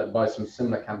by some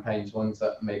similar campaigns, ones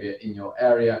that maybe are in your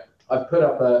area. I've put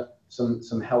up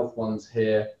some health ones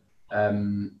here,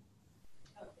 but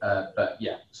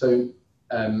yeah. So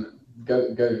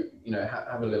go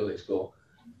have a little explore.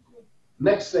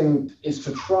 Next thing is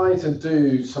to try to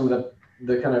do some of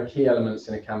the kind of key elements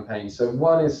in a campaign. So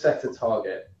one is set a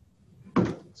target.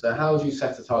 So how do you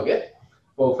set a target?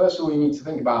 Well, first of all, you need to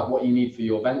think about what you need for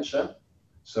your venture.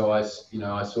 So I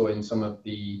saw in some of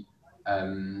the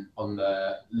on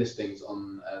the listings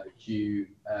on the Q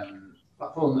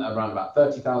platform around about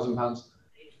 £30,000.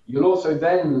 You'll also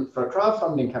then, for a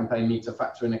crowdfunding campaign, need to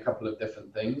factor in a couple of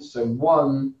different things. So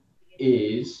one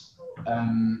is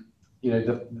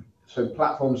so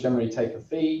platforms generally take a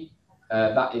fee.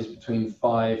 That is between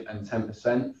 5 and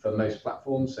 10% for most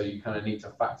platforms. So you kind of need to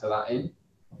factor that in.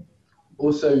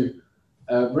 Also,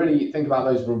 really think about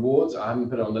those rewards. I haven't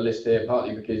put it on the list here,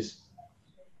 partly because,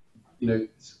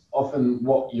 often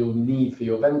what you'll need for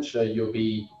your venture, you'll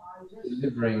be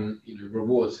delivering,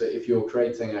 rewards. So if you're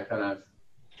creating a kind of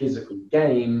physical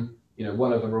game,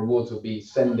 one of the rewards will be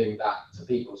sending that to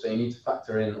people. So you need to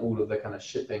factor in all of the kind of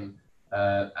shipping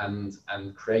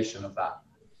and creation of that.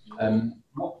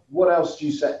 What else do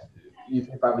you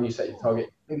think about when you set your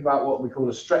target? Think about what we call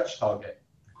a stretch target.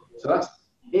 So that's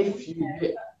if you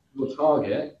hit your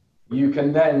target, you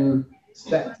can then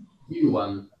set a new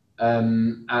one,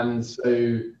 and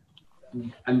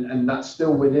that's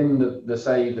still within the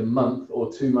say the month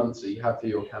or 2 months that you have for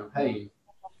your campaign.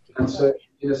 And so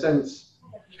in a sense,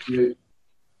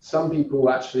 some people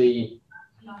actually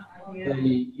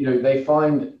they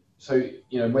find, so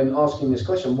when asking this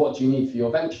question, what do you need for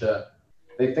your venture,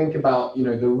 they think about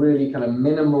the really kind of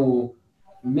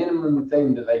minimum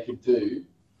thing that they could do.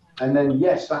 And then,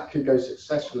 yes, that could go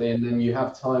successfully, and then you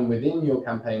have time within your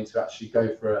campaign to actually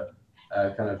go for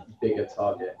a kind of bigger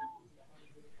target.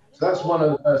 So that's one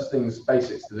of the first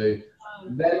basics to do.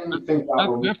 Then think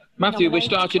about... Matthew, we're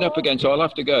starting up again, so I'll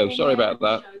have to go. Sorry about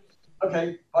that.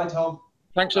 Okay, bye, Tom.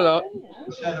 Thanks a lot.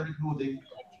 We'll share the recording.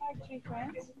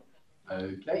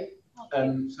 Okay.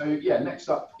 So, yeah, next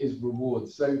up is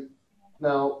rewards. So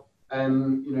now,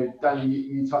 Danny,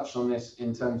 you touched on this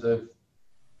in terms of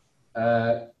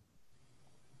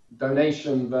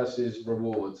donation versus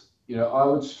rewards. I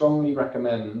would strongly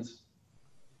recommend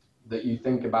that you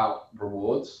think about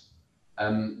rewards.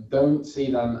 Don't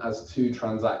see them as too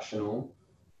transactional,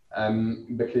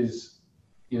 because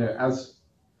as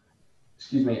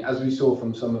we saw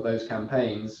from some of those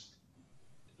campaigns,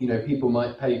 people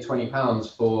might pay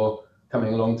 £20 for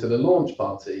coming along to the launch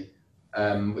party,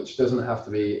 which doesn't have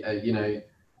to be a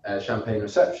champagne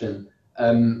reception.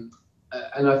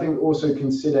 And I think also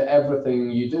consider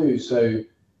everything you do. So,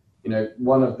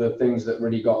 one of the things that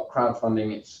really got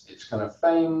crowdfunding its kind of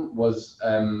fame was,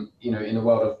 in the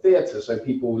world of theatre. So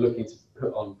people looking to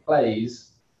put on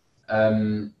plays,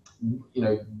 couldn't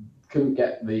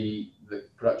get the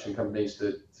production companies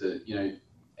to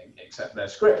accept their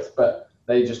script, but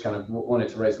they just kind of wanted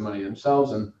to raise the money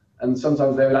themselves. And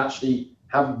sometimes they would actually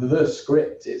have the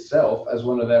script itself as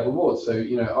one of their rewards. So,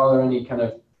 are there any kind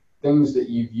of things that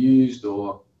you've used,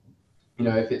 or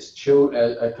if it's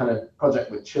a kind of project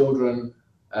with children,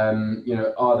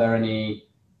 are there any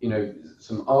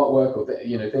some artwork or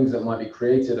things that might be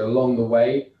created along the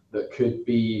way that could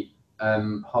be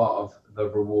part of the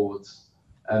rewards?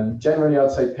 Generally,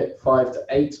 I'd say pick 5 to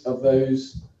 8 of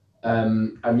those,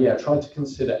 and yeah, try to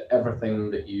consider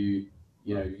everything that you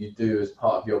do as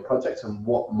part of your project and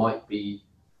what might be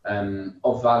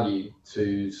of value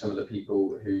to some of the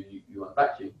people who you want to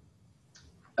back you.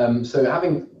 So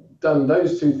having done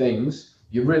those 2 things,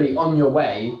 you're really on your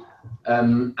way,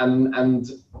 and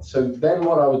so then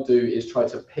what I would do is try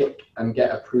to pick and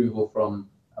get approval from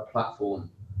a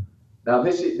platform. Now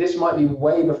this might be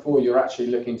way before you're actually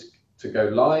looking to go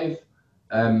live,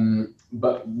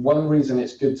 but one reason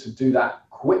it's good to do that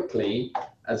quickly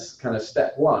as kind of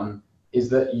step 1 is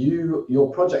that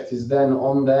your project is then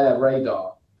on their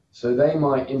radar. So they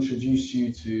might introduce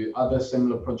you to other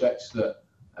similar projects that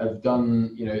have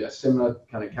done a similar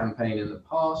kind of campaign in the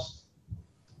past.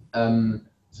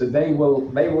 So they will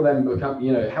then become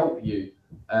help you.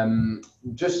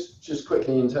 Just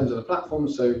quickly in terms of the platform.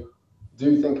 So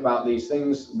do think about these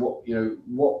things.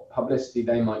 What publicity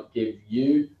they might give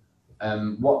you,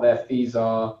 what their fees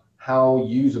are, how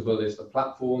usable is the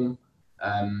platform,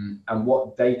 and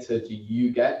what data do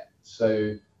you get.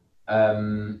 So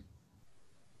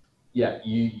yeah,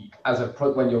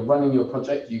 when you're running your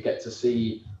project, you get to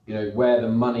see where the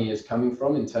money is coming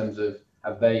from in terms of,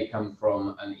 have they come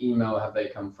from an email, have they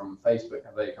come from Facebook,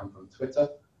 have they come from Twitter?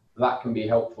 That can be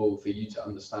helpful for you to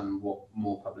understand what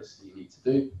more publicity you need to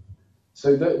do.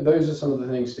 So those are some of the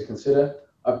things to consider.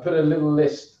 I've put a little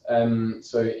list,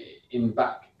 so in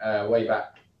way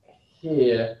back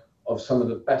here, of some of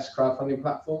the best crowdfunding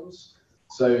platforms.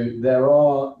 So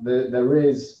there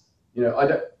is,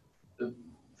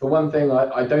 for one thing,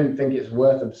 I don't think it's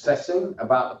worth obsessing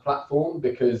about the platform,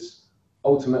 because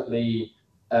ultimately,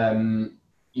 in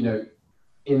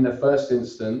the first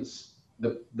instance,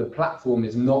 the platform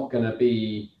is not going to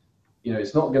be,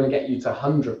 it's not going to get you to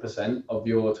 100% of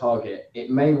your target. It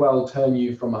may well turn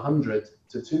you from 100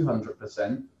 to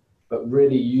 200%, but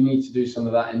really you need to do some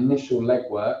of that initial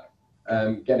legwork,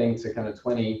 getting to kind of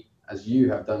 20, as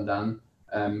you have done, Dan,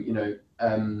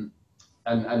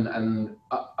 and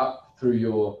up through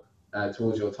your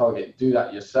towards your target. Do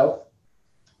that yourself,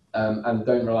 and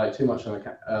don't rely too much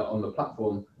on the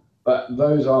platform. But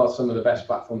those are some of the best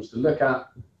platforms to look at.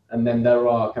 And then there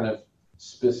are kind of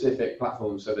specific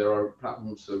platforms. So there are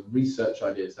platforms for research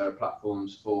ideas. There are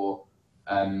platforms for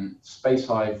Space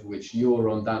Hive, which you're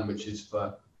on, Dan, which is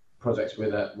for projects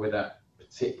with a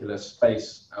particular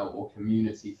space or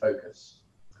community focus.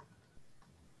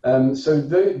 So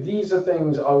these are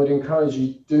things I would encourage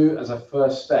you to do as a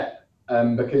first step,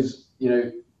 because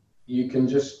you can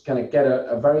just kind of get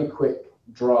a very quick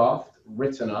draft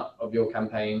written up of your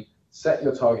campaign, set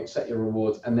your targets, set your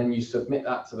rewards, and then you submit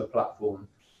that to the platform.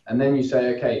 And then you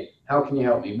say, okay, how can you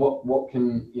help me?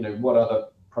 What other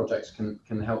projects can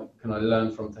I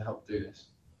learn from to help do this?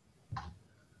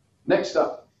 Next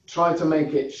up, try to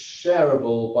make it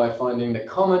shareable by finding the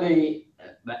comedy,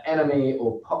 the enemy,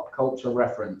 or pop culture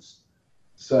reference.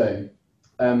 So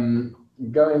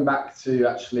going back to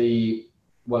actually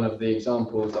one of the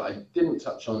examples that I didn't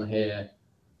touch on here.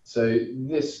 So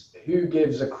this, who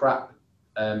gives a crap?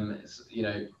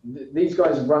 These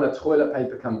guys run a toilet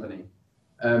paper company.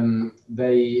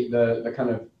 The kind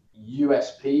of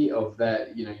USP of their,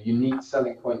 unique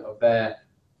selling point of their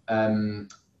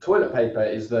toilet paper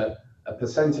is that a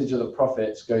percentage of the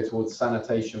profits go towards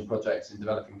sanitation projects in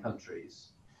developing countries.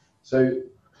 So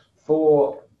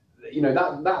for,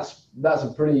 that's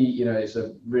a pretty, it's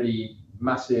a really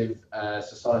massive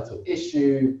societal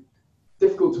issue.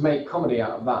 Difficult to make comedy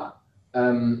out of that.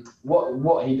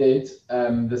 What he did,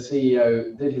 the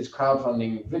CEO did his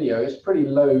crowdfunding video. It's pretty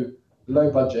low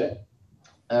budget.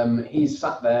 He's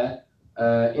sat there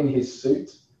in his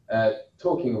suit,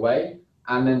 talking away,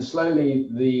 and then slowly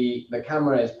the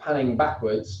camera is panning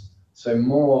backwards, so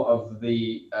more of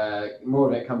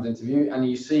it comes into view, and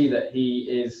you see that he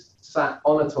is sat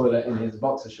on a toilet in his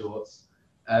boxer shorts,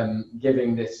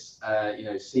 giving this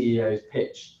CEO's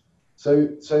pitch.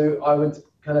 So I would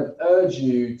kind of urge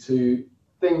you to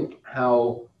think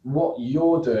how what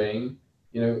you're doing,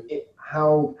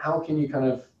 how can you kind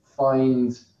of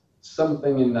find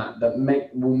something in that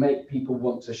will make people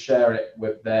want to share it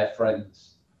with their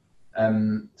friends.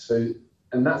 And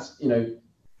that's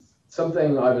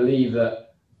something I believe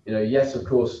that yes, of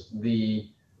course, the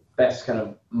best kind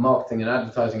of marketing and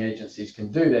advertising agencies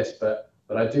can do this, but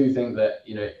I do think that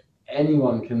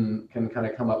anyone can kind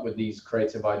of come up with these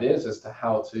creative ideas as to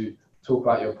how to talk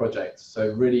about your project.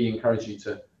 So really encourage you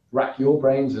to rack your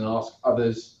brains and ask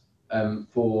others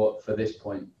for this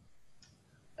point.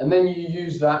 And then you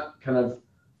use that kind of,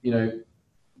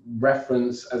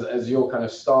 reference as your kind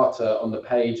of starter on the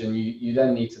page, and you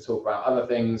then need to talk about other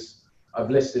things. I've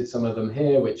listed some of them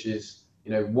here, which is,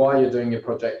 why you're doing your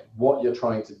project, what you're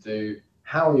trying to do,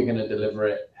 how you're going to deliver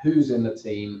it, who's in the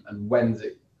team, and when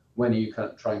are you kind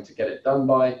of trying to get it done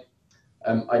by.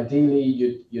 Ideally,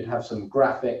 you'd have some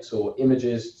graphics or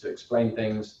images to explain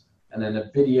things, and then a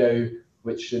video,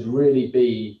 which should really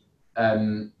be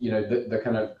the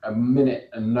kind of a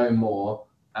minute and no more,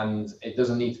 and it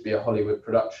doesn't need to be a Hollywood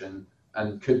production,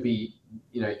 and could be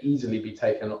easily be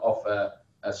taken off a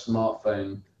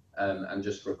smartphone and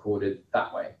just recorded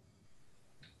that way.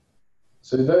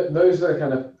 So those are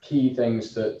kind of key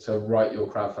things to write your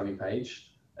crowdfunding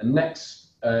page. And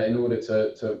next, in order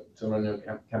to run your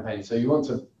campaign, so you want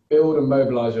to build and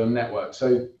mobilize your network.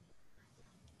 So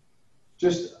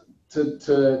just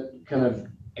to kind of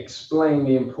explain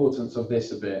the importance of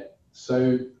this a bit.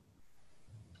 So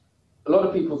a lot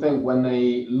of people think when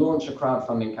they launch a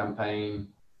crowdfunding campaign,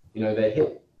 they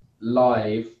hit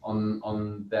live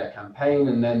on their campaign,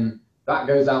 and then that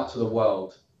goes out to the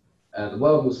world. The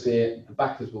world will see it, the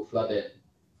backers will flood it.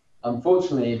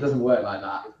 Unfortunately, it doesn't work like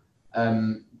that.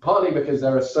 Partly because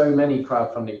there are so many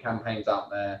crowdfunding campaigns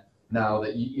out there now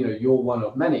that you're one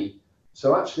of many.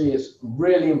 So actually, it's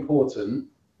really important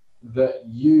that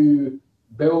you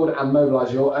build and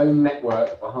mobilize your own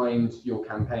network behind your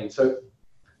campaign. So,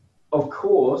 of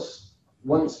course,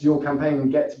 once your campaign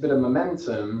gets a bit of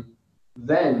momentum,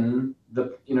 then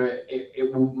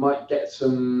it might get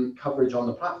some coverage on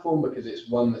the platform because it's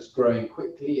one that's growing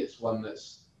quickly, it's one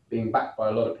that's being backed by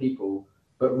a lot of people.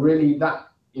 But really, that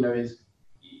is,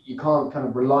 you can't kind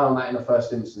of rely on that in the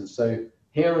first instance. So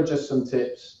here are just some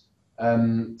tips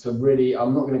to really,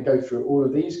 I'm not going to go through all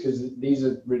of these because these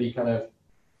are really kind of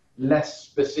less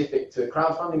specific to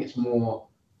crowdfunding. It's more,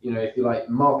 if you like,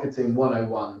 marketing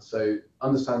 101. So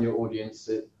understand your audience,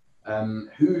 who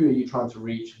are you trying to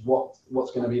reach,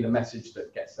 what's going to be the message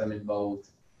that gets them involved,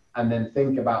 and then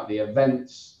think about the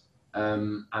events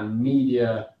and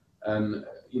media,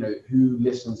 who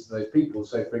listens to those people.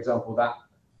 So for example, that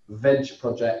veg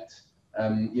project,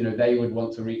 they would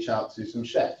want to reach out to some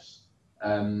chefs.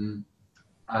 That's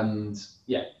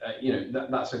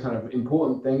a kind of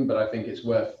important thing, but I think it's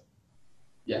worth.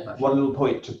 One little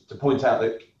point to point out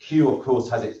that Q, of course,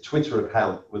 has its Twitter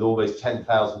account with almost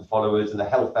 10,000 followers, and the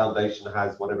Health Foundation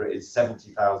has whatever it is,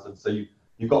 70,000. So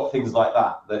you've got things like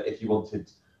that if you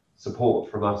wanted support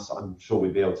from us, I'm sure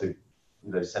we'd be able to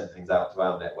send things out to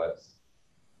our networks.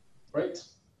 Great.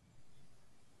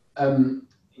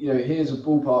 Here's a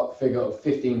ballpark figure of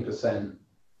 15%.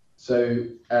 So,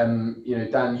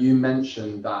 Dan, you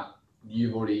mentioned that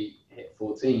you've already hit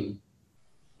 14.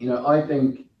 I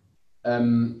think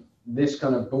this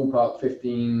kind of ballpark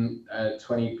 15,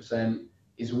 20%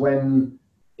 is when,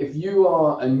 if you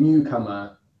are a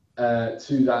newcomer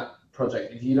to that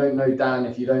project, if you don't know Dan,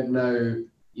 if you don't know,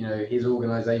 his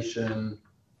organization,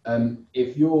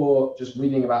 if you're just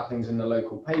reading about things in the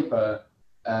local paper,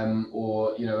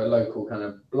 or a local kind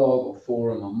of blog or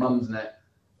forum or Mumsnet,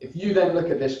 if you then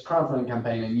look at this crowdfunding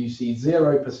campaign and you see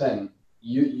 0%,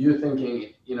 you're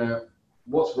thinking,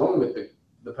 what's wrong with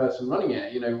the person running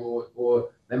it, or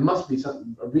there must be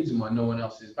a reason why no one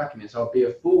else is backing it, so I'll be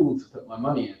a fool to put my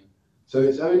money in. So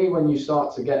it's only when you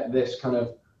start to get this kind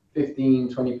of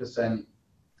 15, 20%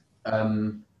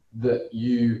 that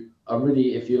you are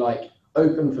really, if you like,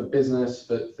 open for business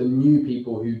for new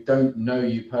people who don't know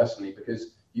you personally,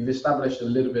 because you've established a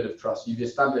little bit of trust. You've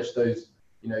established those,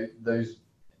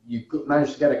 you've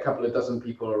managed to get a couple of dozen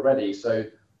people already. So,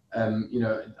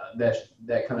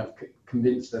 they're kind of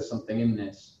convinced there's something in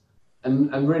this.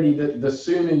 And really the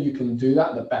sooner you can do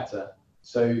that, the better.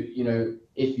 So,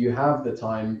 if you have the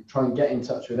time, try and get in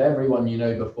touch with everyone you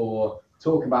know before,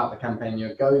 talk about the campaign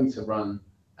you're going to run,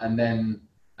 and then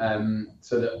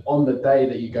so that on the day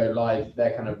that you go live,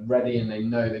 they're kind of ready and they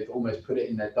know they've almost put it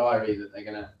in their diary that they're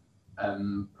going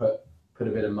to put a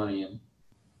bit of money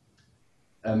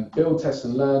in. Build, test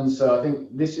and learn. So I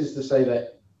think this is to say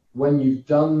that when you've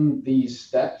done these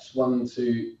steps, 1,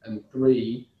 2 and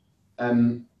 3,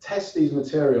 test these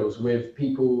materials with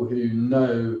people who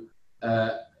know,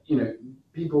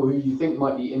 people who you think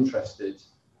might be interested,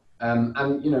 and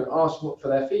ask for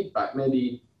their feedback.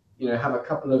 Maybe have a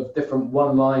couple of different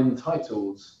one-line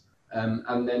titles,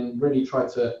 and then really try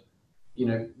to,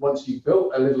 once you've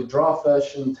built a little draft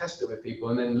version, test it with people,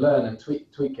 and then learn and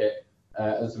tweak it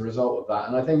as a result of that.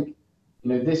 And I think,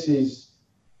 this is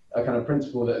a kind of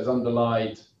principle that has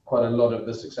underlined quite a lot of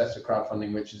the success of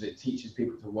crowdfunding, which is it teaches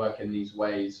people to work in these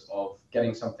ways of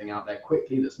getting something out there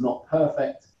quickly that's not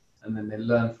perfect, and then they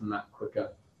learn from that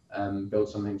quicker, build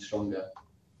something stronger.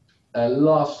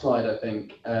 Last slide, I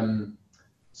think.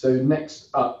 So next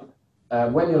up,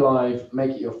 when you're live,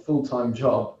 make it your full-time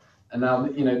job. And now,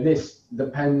 this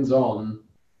depends on,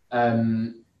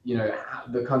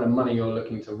 the kind of money you're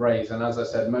looking to raise. And as I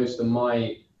said, most of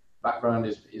my background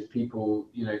is people,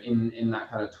 in that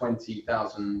kind of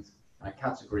 20,000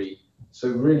 category. So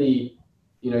really,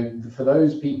 for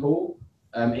those people,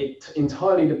 it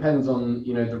entirely depends on,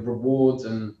 the rewards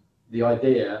and the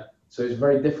idea. So it's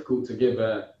very difficult to give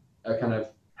a kind of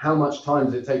how much time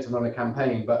does it take to run a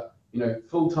campaign, but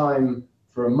full time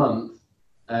for a month,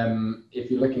 if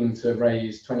you're looking to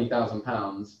raise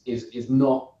 £20,000, is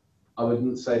not. I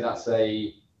wouldn't say that's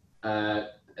a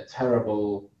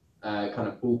terrible kind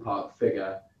of ballpark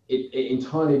figure. It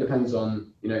entirely depends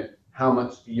on how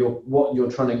much what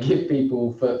you're trying to give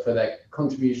people for their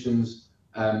contributions.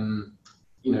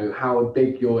 How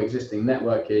big your existing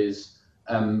network is.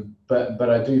 But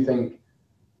I do think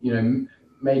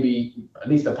maybe at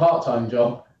least a part-time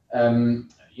job,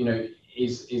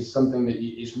 is something that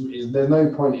is there's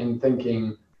no point in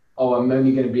thinking, oh, I'm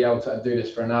only going to be able to do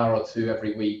this for an hour or two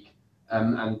every week.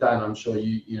 And Dan, I'm sure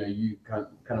you kind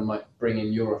of might bring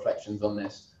in your reflections on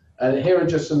this. And here are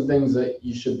just some things that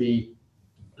you should be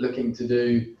looking to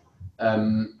do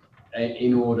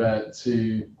in order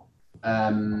to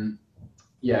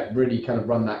really kind of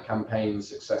run that campaign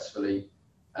successfully.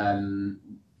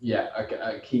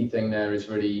 A key thing there is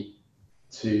really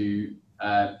to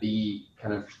be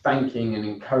kind of thanking and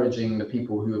encouraging the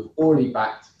people who have already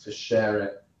backed to share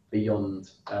it beyond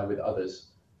with others.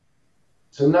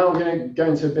 So now we're going to go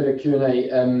into a bit of Q&A.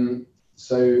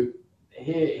 So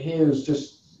here's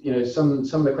just some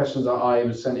of the questions that I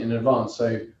was sent in advance.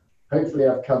 So hopefully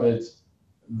I've covered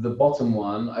the bottom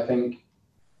one. I think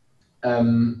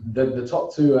the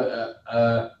top two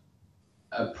are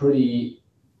pretty.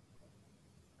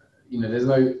 There's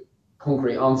no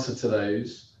concrete answer to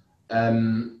those,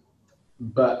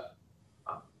 but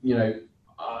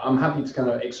I'm happy to kind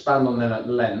of expand on them at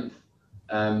length.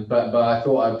 But I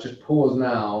thought I'd just pause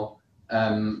now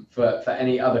for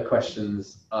any other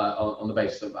questions on the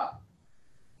basis of that.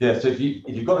 Yeah. So if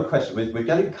you've got a question, we're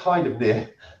getting kind of near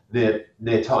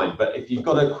time, but if you've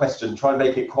got a question, try and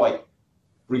make it quite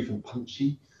brief and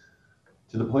punchy,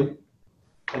 to the point.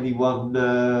 Anyone?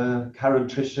 Karen,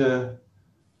 Tricia,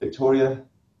 Victoria?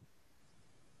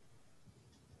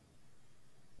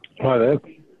 Hi there.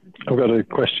 I've got a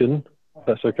question, if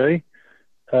that's okay.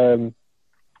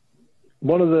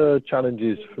 one of the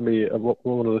challenges for me, and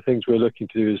one of the things we're looking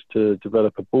to do is to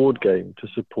develop a board game to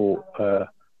support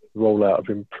rollout of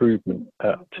improvement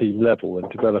at team level and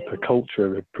develop a culture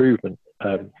of improvement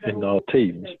in our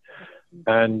teams.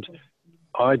 And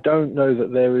I don't know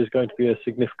that there is going to be a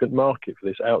significant market for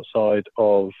this outside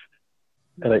of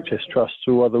NHS trusts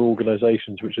or other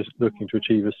organisations which are looking to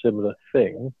achieve a similar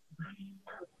thing.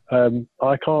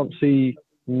 I can't see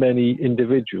many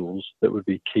individuals that would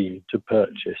be keen to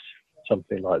purchase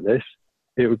something like this.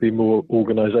 It would be more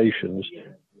organisations.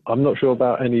 I'm not sure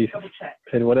about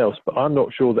anyone else, but I'm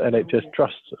not sure that NHS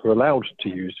trusts are allowed to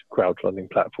use crowdfunding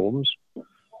platforms.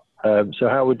 So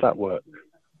how would that work?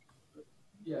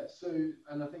 Yeah, so,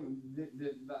 and I think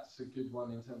that's a good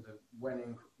one in terms of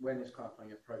when is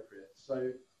crowdfunding appropriate.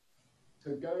 So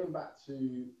going back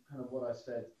to kind of what I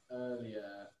said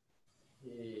earlier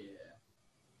here,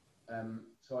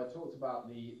 so I talked about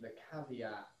the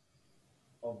caveat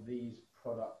of these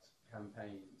product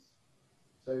campaigns.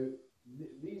 So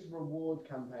these reward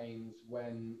campaigns,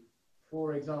 when,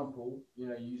 for example,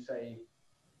 you say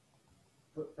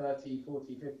put 30,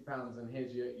 40, 50 pounds and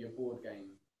here's your board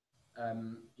game.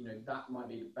 That might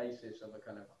be the basis of a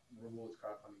kind of rewards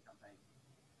crowdfunding campaign.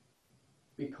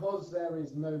 Because there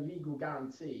is no legal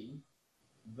guarantee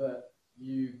that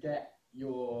you get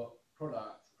your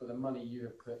product for the money you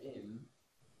have put in,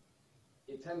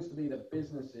 it tends to be that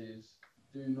businesses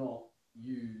do not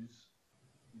use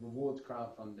rewards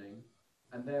crowdfunding,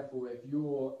 and therefore if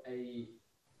you're a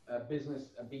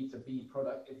business, a B2B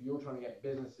product, if you're trying to get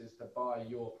businesses to buy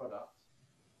your product,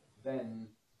 then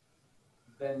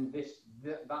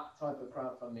that type of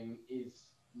crowdfunding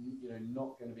is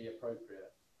not going to be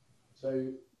appropriate.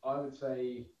 So I would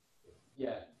say,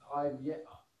 yeah, I've yet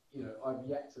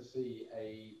to see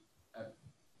a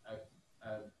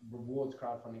rewards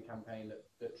crowdfunding campaign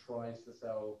that tries to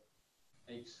sell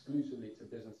exclusively to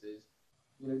businesses.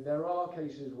 There are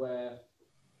cases where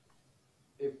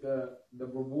if the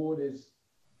reward is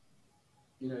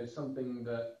something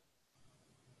that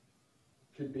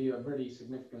could be a really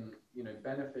significant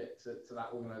benefit to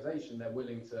that organization, they're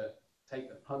willing to take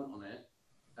the punt on it,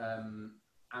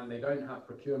 and they don't have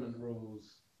procurement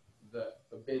rules that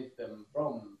forbid them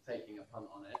from taking a punt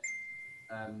on it.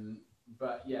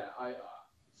 But yeah, I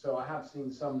have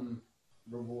seen some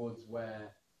rewards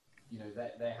where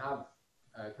they have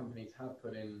companies have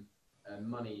put in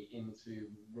money into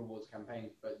rewards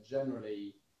campaigns, but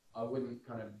generally I wouldn't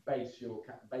kind of base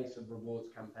a rewards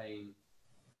campaign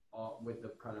with the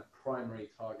kind of primary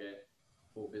target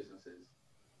for businesses.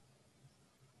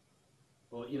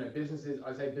 Well, businesses,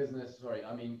 I say business, sorry,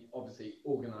 I mean obviously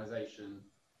organisation,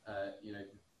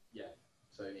 yeah.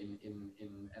 So in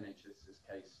NHS's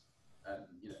case, an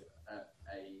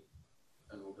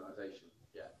organisation,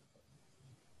 yeah.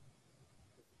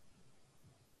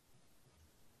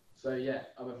 So yeah,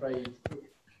 I'm afraid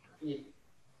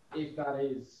if that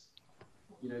is,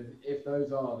 if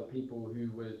those are the people who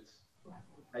would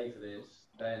pay for this,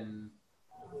 then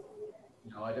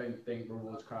I don't think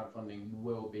rewards crowdfunding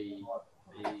will be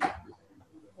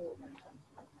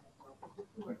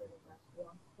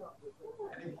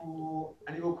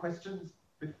Any more questions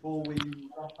before we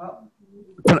wrap up?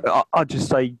 I'd just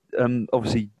say,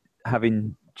 obviously,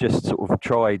 having just sort of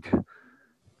tried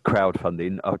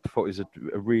crowdfunding, I thought it was a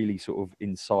really sort of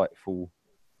insightful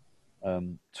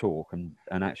talk and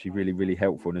actually really, really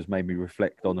helpful, and has made me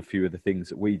reflect on a few of the things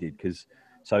that we did. Because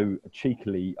so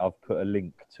cheekily, I've put a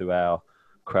link to our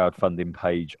crowdfunding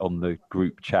page on the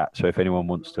group chat. So if anyone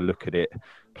wants to look at it,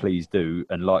 please do.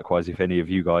 And likewise, if any of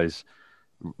you guys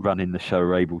running the show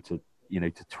are able to,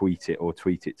 to tweet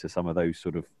it to some of those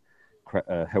sort of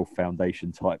health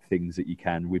foundation type things that you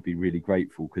can, we'd be really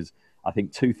grateful. Because I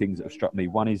think two things that have struck me.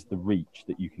 One is the reach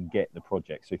that you can get the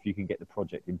project. So if you can get the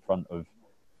project in front of,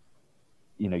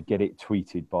 get it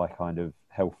tweeted by kind of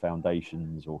health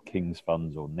foundations or King's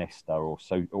Funds or Nesta or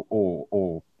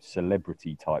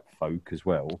celebrity type folk as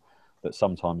well, that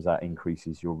sometimes that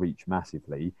increases your reach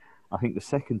massively. I think the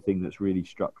second thing that's really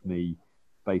struck me,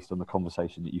 based on the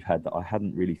conversation that you've had, that I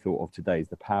hadn't really thought of today, is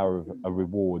the power of a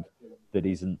reward that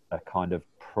isn't a kind of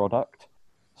product.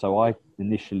 So I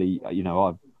initially,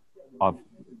 I've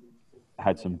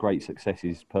had some great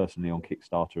successes personally on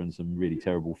Kickstarter and some really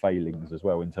terrible failings as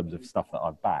well in terms of stuff that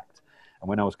I've backed. And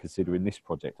when I was considering this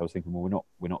project, I was thinking, well,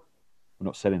 we're not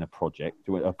selling a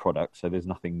product, so there's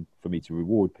nothing for me to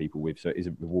reward people with, so it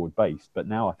isn't reward based. But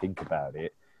now I think about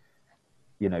it,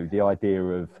 the idea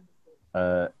of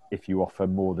if you offer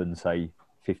more than say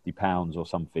 £50 or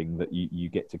something, that you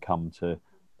get to come to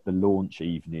the launch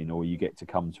evening, or you get to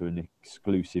come to an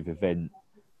exclusive event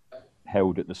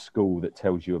held at the school that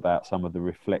tells you about some of the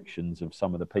reflections of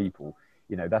some of the people.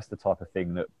 You know, that's the type of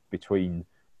thing that between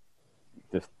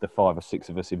the 5 or 6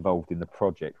 of us involved in the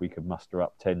project, we could muster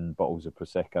up 10 bottles of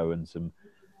Prosecco and some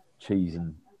cheese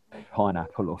and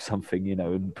pineapple or something, you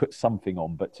know, and put something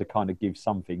on, but to kind of give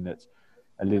something that's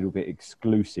a little bit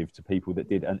exclusive to people that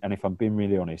did. And if I'm being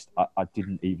really honest, that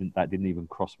didn't even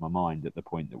cross my mind at the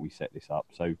point that we set this up.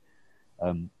 So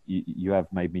you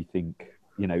have made me think,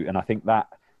 you know, and I think that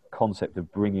concept of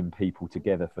bringing people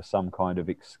together for some kind of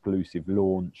exclusive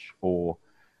launch or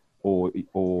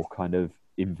kind of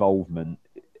involvement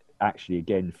actually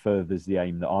again furthers the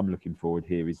aim that I'm looking forward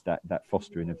here, is that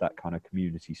fostering of that kind of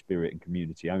community spirit and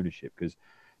community ownership, because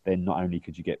then not only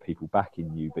could you get people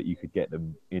backing you, but you could get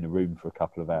them in a room for a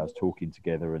couple of hours talking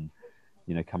together and,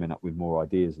 you know, coming up with more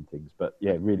ideas and things. But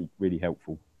yeah, really, really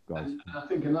helpful, guys. And I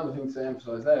think another thing to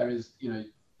emphasise there is, you know,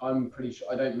 I'm pretty sure,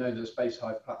 I don't know the Space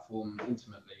Hive platform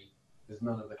intimately, because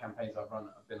none of the campaigns I've run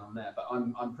have been on there, but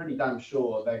I'm pretty damn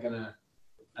sure they're going to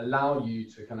allow you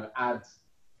to kind of add,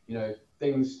 you know,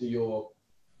 things to your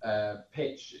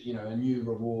pitch, you know, a new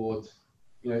reward.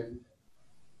 You know,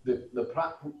 the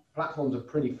platforms are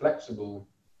pretty flexible.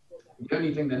 The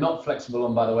only thing they're not flexible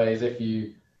on, by the way, is if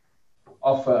you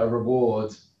offer a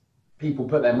reward, people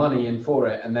put their money in for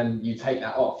it, and then you take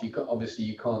that off. Obviously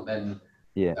you can't then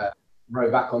row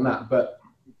back on that. But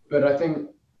I think,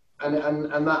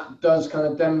 and that does kind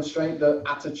of demonstrate the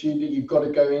attitude that you've got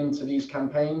to go into these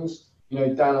campaigns. You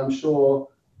know, Dan, I'm sure,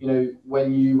 you know,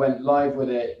 when you went live with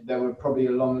it, there were probably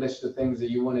a long list of things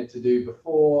that you wanted to do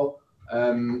before,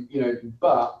 you know,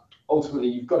 but ultimately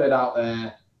you've got it out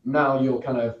there. Now you're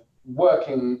kind of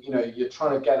working, you know, you're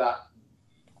trying to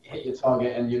hit your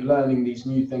target, and you're learning these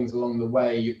new things along the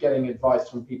way. You're getting advice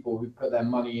from people who put their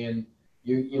money in,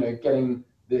 you know, getting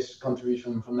this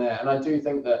contribution from there. And I do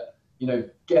think that, you know,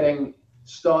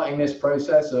 starting this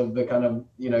process of the kind of,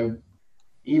 you know,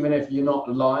 even if you're not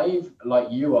live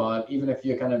like you are, even if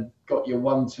you kind of got your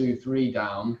 1, 2, 3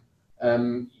 down,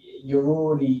 you're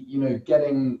already, you know,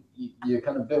 you're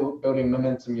kind of building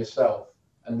momentum yourself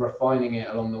and refining it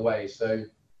along the way. So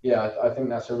yeah, I think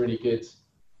that's a really good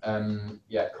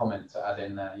comment to add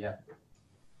in there. Yeah.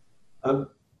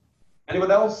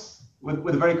 Anyone else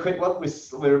with a very quick one?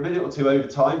 We're a minute or two over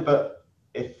time, but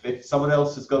if someone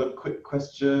else has got a quick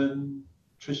question,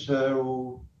 Tricia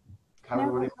or Karen.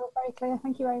 No, that's all very clear.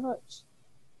 Thank you very much.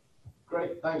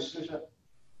 Great, thanks, Tricia.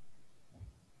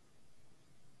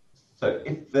 So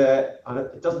if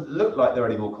it doesn't look like there are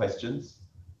any more questions.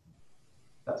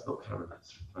 That's not Karen,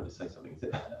 that's trying to say something, is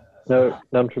it? No,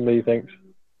 none from me, thanks.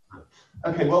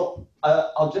 Okay, well,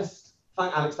 I'll just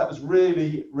thank Alex. That was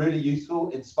really, really useful,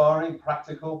 inspiring,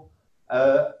 practical.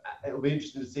 It'll be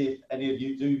interesting to see if any of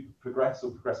you do progress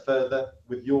further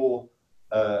with your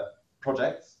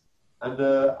projects. And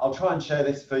I'll try and share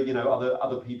this for, you know,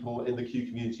 other people in the Q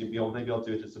community and beyond. Maybe I'll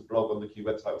do it as a blog on the Q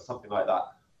website or something like that,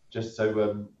 just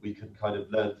so we can kind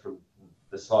of learn from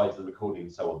the slides, the recording,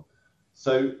 and so on.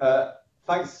 So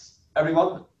thanks,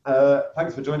 everyone.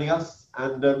 Thanks for joining us,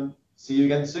 and see you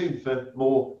again soon for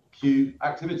more Q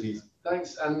activities.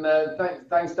 Thanks, and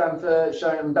thanks, Dan, for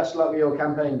sharing. And best of luck with your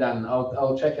campaign, Dan.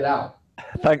 I'll check it out.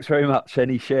 Thanks very much.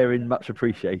 Any sharing, much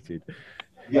appreciated.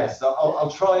 Yes,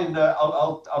 I'll try and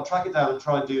I'll track it down and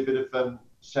try and do a bit of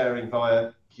sharing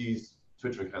via Q's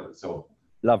Twitter account and so on.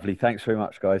 Lovely. Thanks very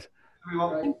much, guys.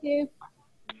 Everyone. Thank you.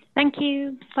 Thank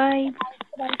you. Bye.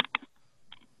 Bye.